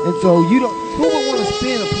 And so who would want to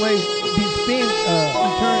spend eternity being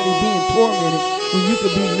tormented when you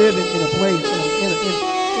could be living in a place,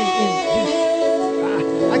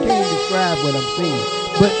 I can't even describe what I'm seeing.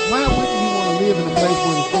 But why wouldn't you want to live in a place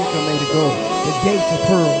where the streets are made to go, the gates of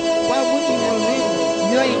pearl? Why wouldn't you want to live?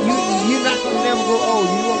 You're not going to never grow old.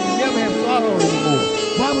 You never have sorrow anymore.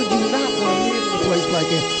 Why would you not want to live in a place like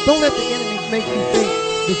that? Don't let the enemy make you think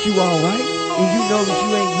that you all right and you know that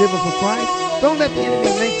you ain't living for Christ. Don't let the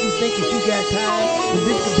enemy make you think that you got time and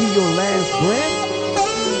this could be your last breath.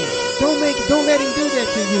 Don't let him do that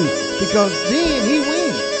to you, because then he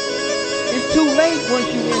wins. It's too late once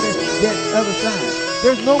you enter that other side.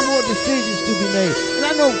 There's no more decisions to be made. And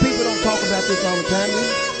I know people don't talk about this all the time.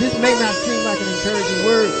 This may not seem like an encouraging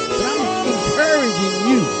word, but I'm encouraging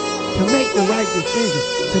you to make the right decision,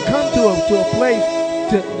 to come to a place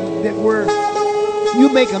where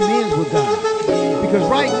you make amends with God. Because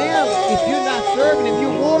right now, if you're not serving him,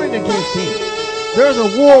 you're warring against him. There's a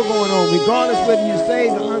war going on, regardless whether you're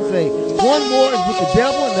saved or unsaved. One war is with the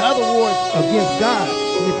devil, and the other war is against God.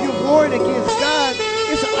 And if you're warring against God,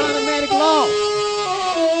 it's an automatic loss.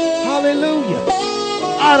 Hallelujah.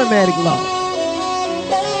 Automatic loss.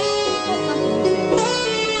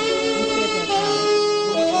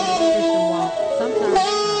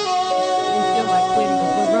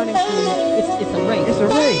 It's a race. It's a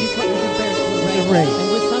race. You compare it to a race. It's a race.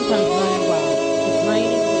 And we're sometimes running while it's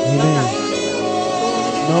raining. Amen.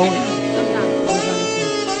 No. Sometimes we're running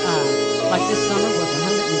through, like this summer was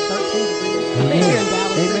 113 degrees. Amen. Here in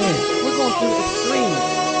Dallas, Amen. we're going through extreme.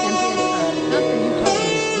 And then something you told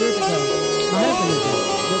me years ago, my husband is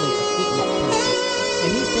really a fitness person. And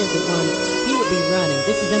he said that he would be running,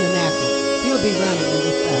 this is in the natural, he would be running in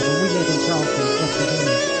this, when we lived in Charleston, West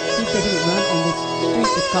Virginia. He said he would run on this street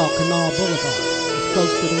that's called Canal Boulevard. It's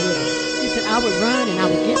close to the river. He said I would run and I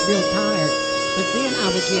would get real tired, but then I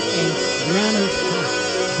would get a runner's high.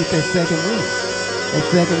 Get that second wind. That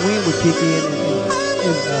second wind would kick in,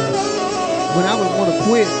 and when I would want to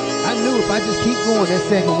quit, I knew if I just keep going, that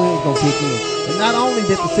second wind was going to kick in. And not only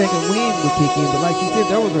that the second wind would kick in, but like you said,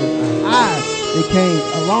 there was a high that came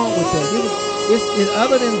along with that.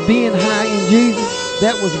 Other than being high in Jesus,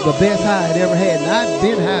 that was the best high I'd ever had. And I'd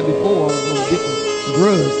been high before on different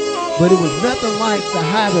drugs, but it was nothing like the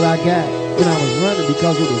high that I got when I was running,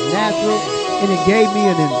 because it was natural and it gave me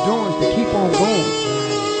an endurance to keep on going.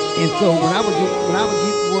 And so when I would get to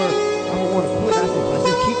where I would want to quit, I said, if I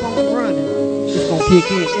just keep on running, it's gonna kick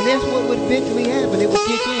in. And that's what would eventually happen. It would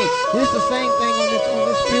kick in. And it's the same thing on this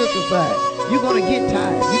spiritual side. You're gonna get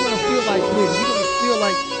tired. You're gonna feel like quitting. You're gonna feel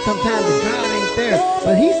like sometimes that God ain't there.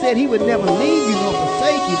 But he said he would never leave you nor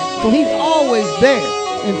forsake you. So he's always there.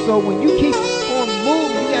 And so when you keep on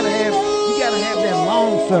moving, you gotta have that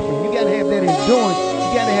long suffering. You gotta have that endurance.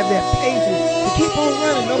 You gotta have that patience to keep on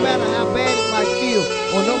running, no matter how bad it might feel,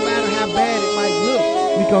 or no matter how bad it might look.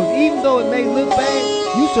 Because even though it may look bad,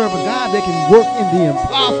 you serve a God that can work in the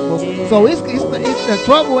impossible. Yeah. So it's the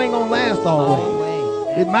trouble ain't gonna last always.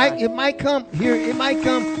 It might come here, it might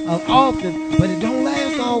come often, but it don't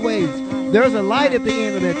last always. There's a light at the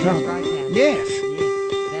end of that tunnel. Right, yes.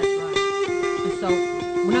 That's right. And so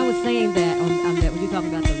when I was saying that, that when you're talking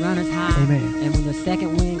about the runner's high, amen, and when the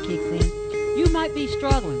second wind kicks in, you might be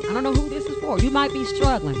struggling. I don't know who this is for. You might be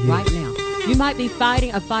struggling right now. You might be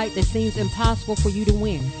fighting a fight that seems impossible for you to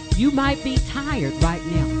win. You might be tired right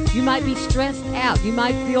now. You might be stressed out. You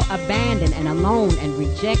might feel abandoned and alone and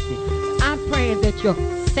rejected. I'm praying that your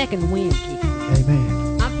second wind kicks in.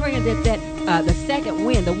 Amen. I'm praying that the second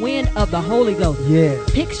wind, the wind of the Holy Ghost,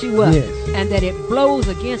 picks you up, and that it blows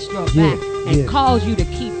against your back and calls you to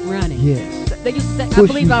keep running. Yes. They used to say, I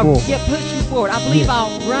believe I'll push you forward. I believe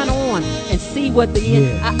I'll run on and see what the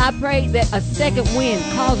end. I pray that a second wind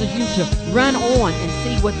causes you to run on and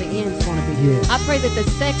see what the end's going to be. Yes. I pray that the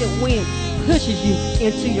second wind pushes you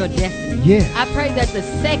into your destiny. Yes. I pray that the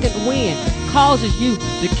second wind causes you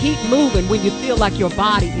to keep moving when you feel like your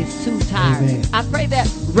body is too tired. Amen. I pray that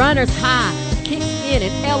runner's high kicks in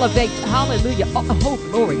and elevate, hallelujah, oh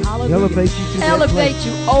glory, hallelujah. Elevate you to elevate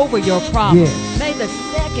you over your problem. Yes. May the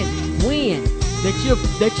second wind that you're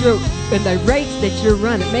in the race that you're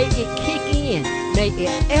running, may it kick in, may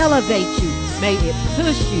it elevate you, may it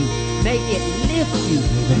push you, may it lift you,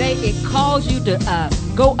 may it cause you to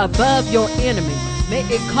go above your enemy. May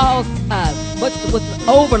it cause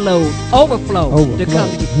overflow to come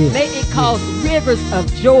to you. Yes. May it cause rivers of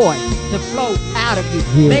joy to flow out of you.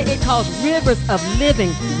 Yes. May it cause rivers of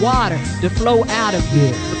living water to flow out of you.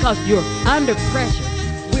 Yes. Because you're under pressure.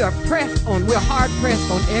 We're hard pressed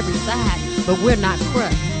on every side, but we're not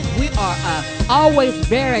crushed. We are always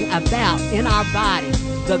bearing about in our bodies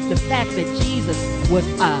the fact that Jesus was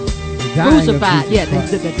crucified. Yeah,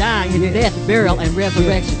 the dying, his death, burial, and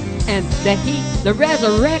resurrection. And that the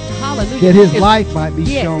resurrection, hallelujah. That his life might be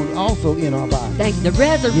shown also in our body. Thank you. The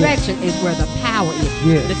resurrection is where the power is.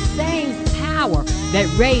 Yes. The same power that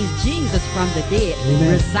raised Jesus from the dead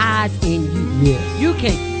resides in you. Yes. You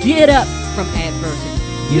can get up from adversity.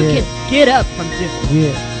 You can get up from difficulty.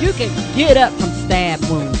 Yes. You can get up from stab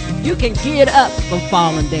wounds. You can get up from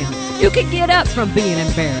falling down. You can get up from being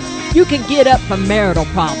embarrassed. You can get up from marital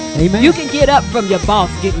problems. Amen. You can get up from your boss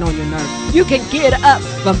getting on your nerves. You can get up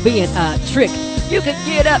from being tricked. You can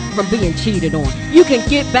get up from being cheated on. You can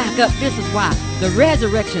get back up. This is why the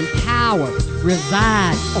resurrection power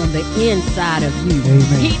resides on the inside of you.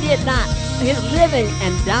 Amen. He did not. His living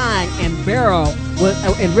and dying and burial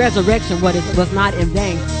and resurrection was not in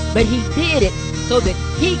vain, but he did it so that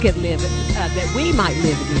he could live it, that we might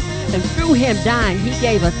live again. And through him dying, he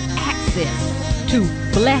gave us access to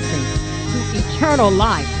blessings, to eternal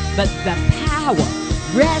life. But the power,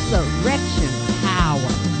 resurrection power,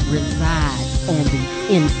 resides on the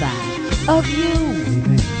inside of you.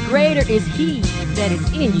 Amen. Greater is he that is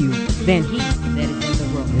in you than he that is in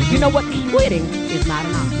the world. Amen. You know what? Quitting is not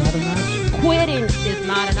an option. Not an option. Quitting is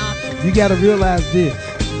not an option. You got to realize this.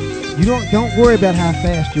 You don't worry about how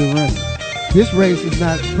fast you're running. This race is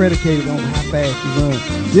not predicated on how fast you run.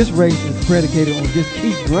 This race is predicated on just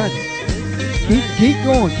keep running. Keep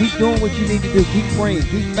going. Keep doing what you need to do. Keep praying.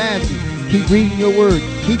 Keep fasting. Keep reading your word.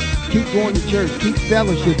 Keep going to church. Keep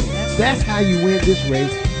fellowshipping. That's how you win this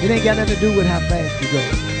race. It ain't got nothing to do with how fast you go.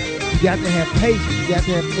 You got to have patience. You got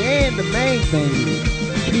to have, and the main thing is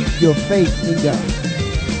keep your faith in God.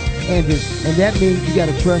 And that means you got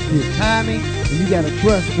to trust his timing, and you got to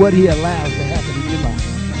trust what he allows to happen in your life.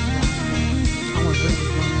 I want to bring this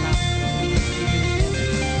one about.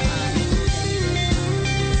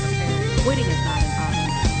 Quitting is not an option.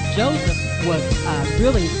 Joseph was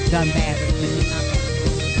really done badly.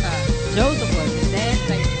 Joseph was his dad's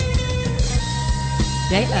favorite.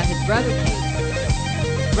 His brother came.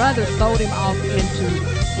 His brother sold him off into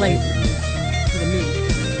slavery to the Midian.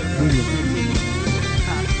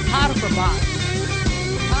 Potiphar's wife.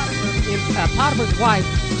 Potiphar's wife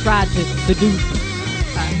tried to seduce him,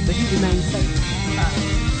 but he remained faithful.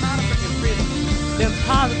 Potiphar imprisoned them.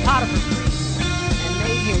 Potiphar and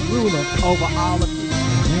made him ruler over all of Israel.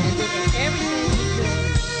 And did everything he could.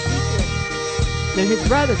 Then his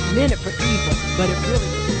brothers meant it for evil, but it really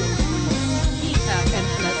was for evil.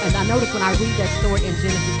 And I noticed when I read that story in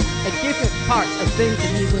Genesis, at different parts of things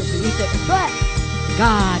that he went through, he said, but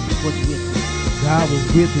God was with him. God was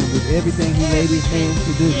with him with everything he laid his hands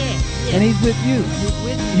to do. Yes. And he's with you.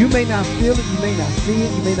 You may not feel it, you may not see it,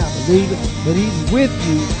 you may not believe it, but he's with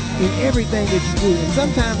you in everything that you do. And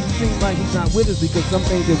sometimes it seems like he's not with us because some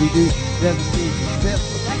things that we do doesn't seem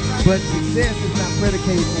successful. But success is not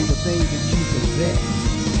predicated on the things that you possess.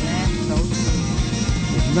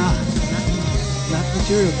 It's not. It's not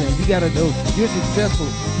material things. You got to know you're successful.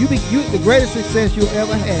 The greatest success you'll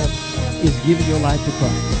ever have is giving your life to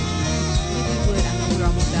Christ. We're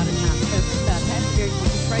almost out of time. Pastor Gary,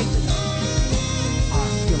 would you pray for those who are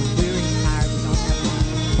feeling weary, tired, we don't have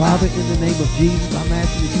time? Father, in the name of Jesus, I'm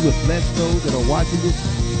asking that you would bless those that are watching this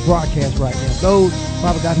broadcast right now. Those,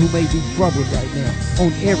 Father God, who may be troubled right now on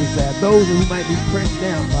every side. Those who might be pressed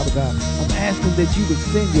down, Father God. I'm asking that you would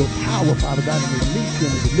send your power, Father God, and release them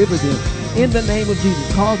and deliver them in the name of Jesus.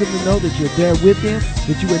 Cause them to know that you're there with them,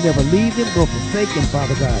 that you would never leave them nor forsake them,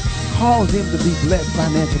 Father God. Cause them to be blessed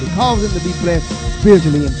financially. Cause them to be blessed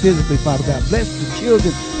spiritually and physically, Father God. Bless the children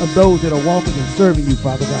of those that are walking and serving you,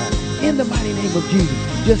 Father God. In the mighty name of Jesus,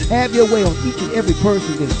 just have your way on each and every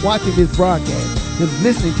person that's watching this broadcast, that's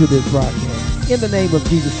listening to this broadcast. In the name of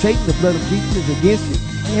Jesus, Satan, the blood of Jesus is against it.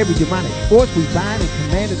 Every demonic force we bind and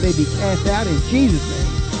command that they be cast out in Jesus'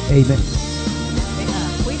 name. Amen.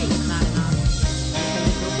 Quitting is not an option.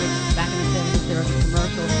 Back in the 70s, there was a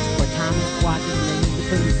commercial where Thomas watches and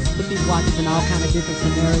they used to put these watches in all kind of different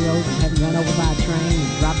scenarios and having run over by a train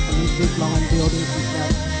and dropped from these big long buildings and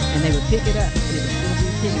stuff. And they would pick it up and it would still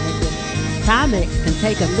be ticking. They said, Timex can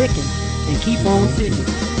take a licking and keep on ticking.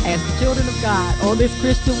 As the children of God on this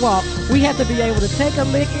Christian walk, we have to be able to take a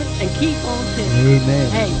licking and keep on ticking.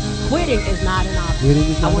 Amen. Hey, quitting is not an option.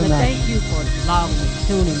 I want to thank you for logging in,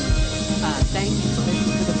 tuning in. Thank you for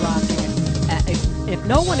listening to the broadcast. If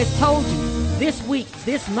no one has told you this week,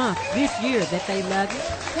 this month, this year that they love you,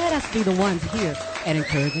 let us be the ones here at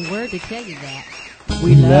Encouraging Word to tell you that.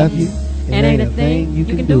 We love you, and ain't a thing you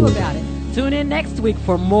can do about it. Tune in next week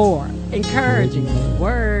for more Encouraging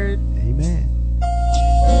Word. Amen.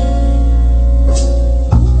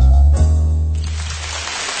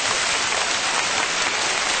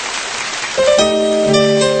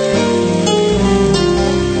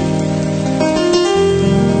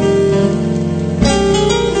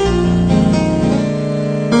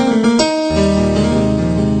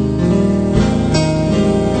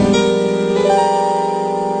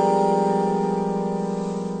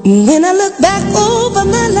 When I look back over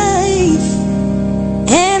my life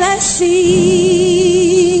and I see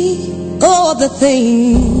all the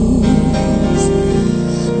things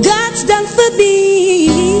God's done for me,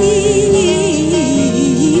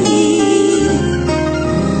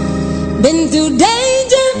 been through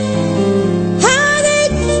danger,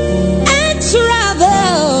 heartache, and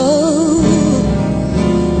trouble,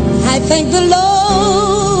 I thank the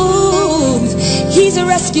Lord, He's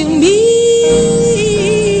rescued me.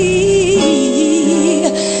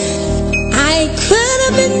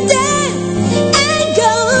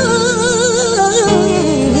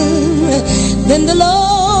 Then the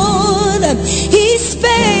Lord, He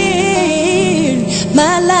spared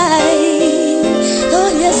my life. Oh,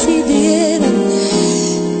 yes, He did.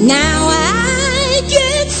 Now I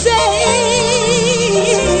can say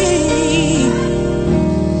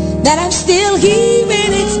that I'm still here,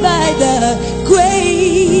 and it's by the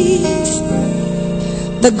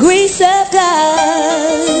grace of God.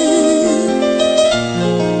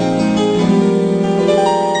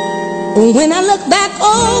 When I look back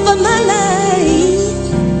over my life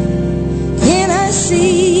and I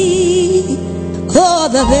see all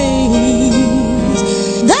the things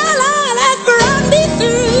the Lord has brought me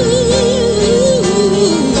through,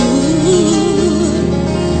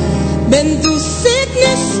 been through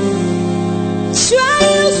sickness,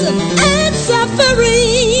 trials, and suffering,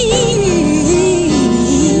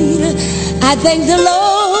 I thank the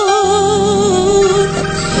Lord,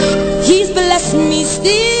 He's blessed me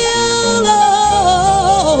still.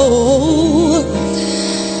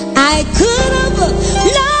 I could have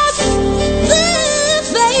lost the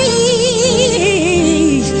faith,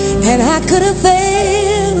 and I could have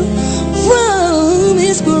fell from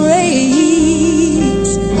His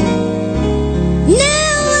grace.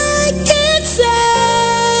 Now I can say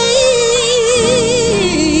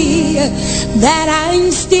that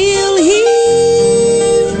I'm still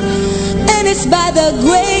here, and it's by the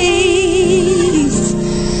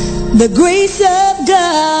grace of God.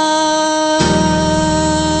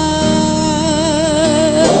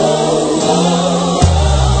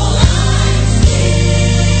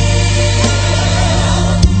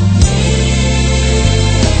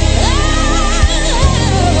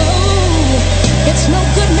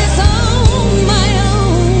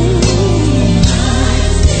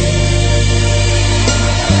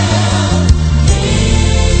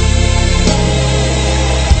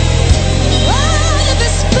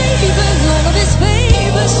 All of His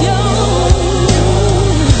favors, show.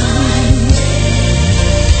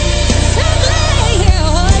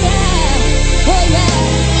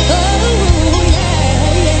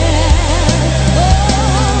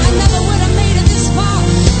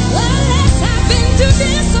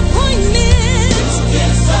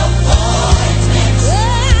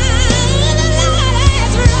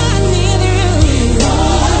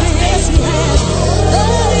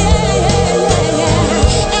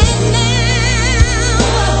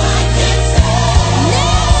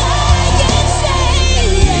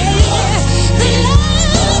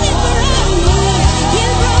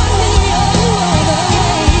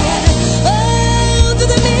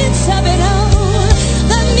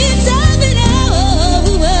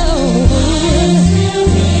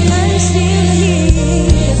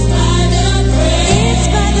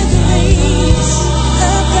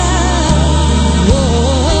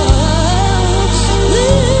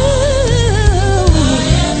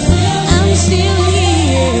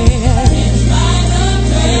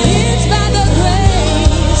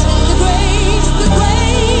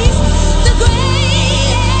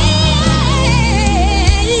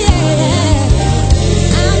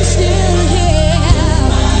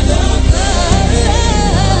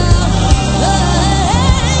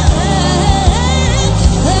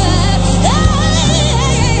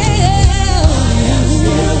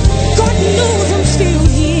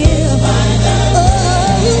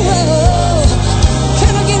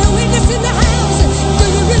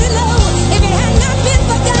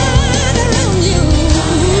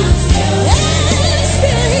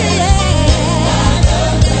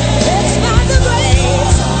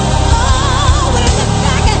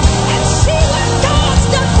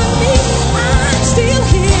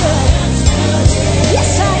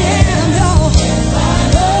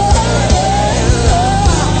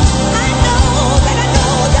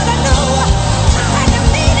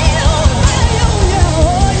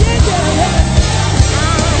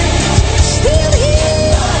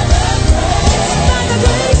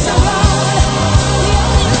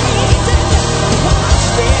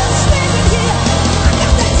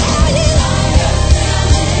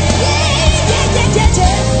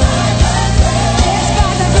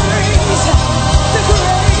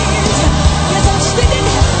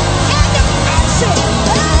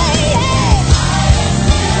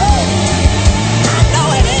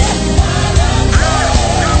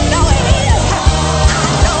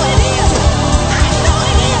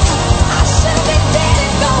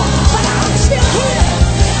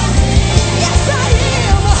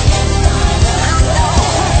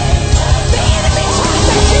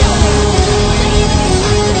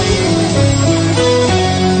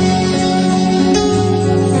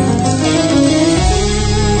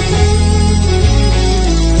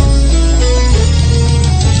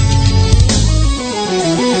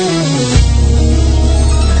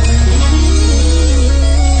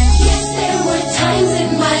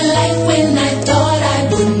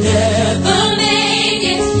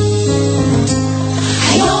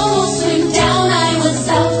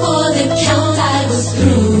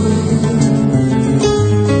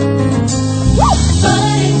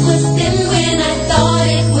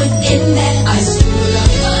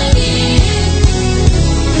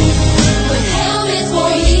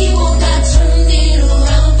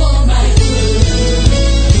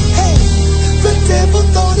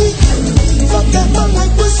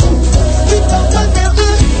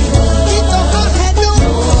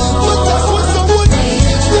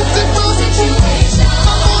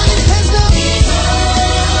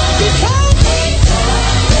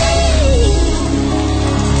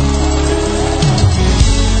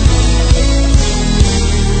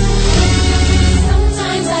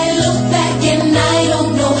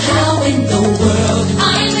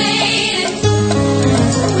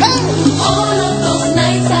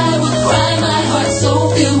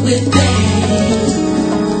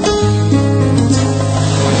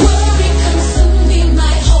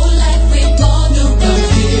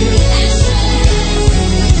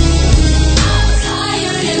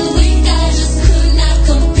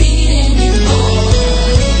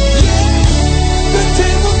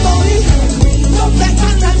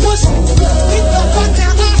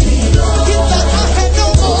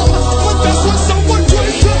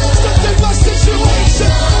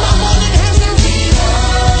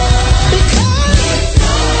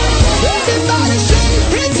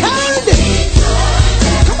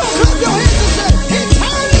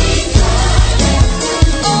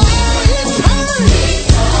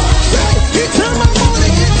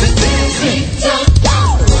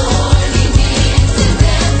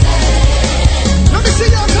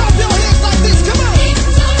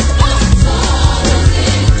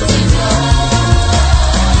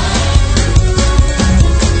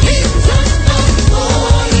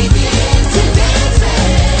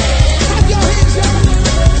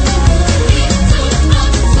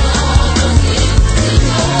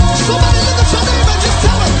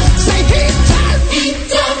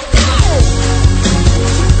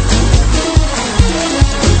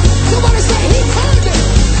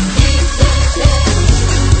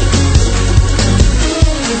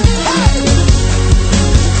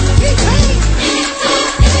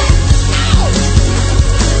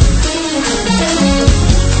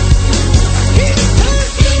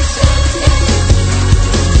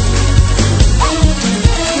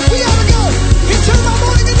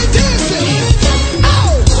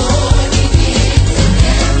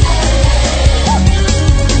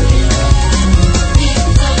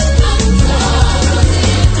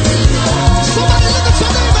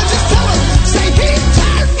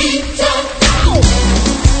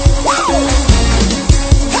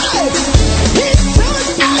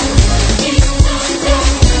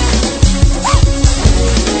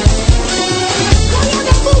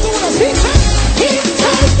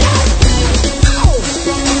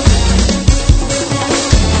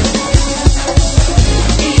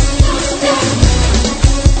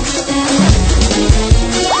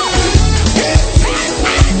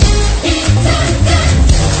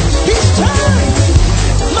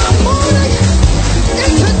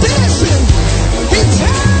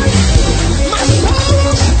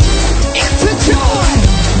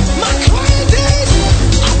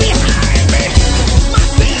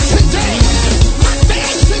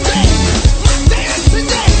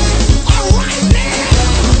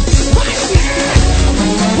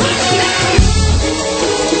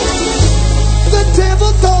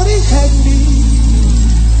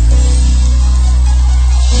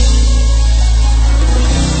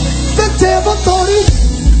 authority.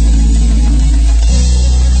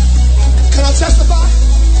 Can I testify?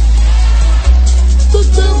 The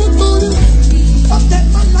devil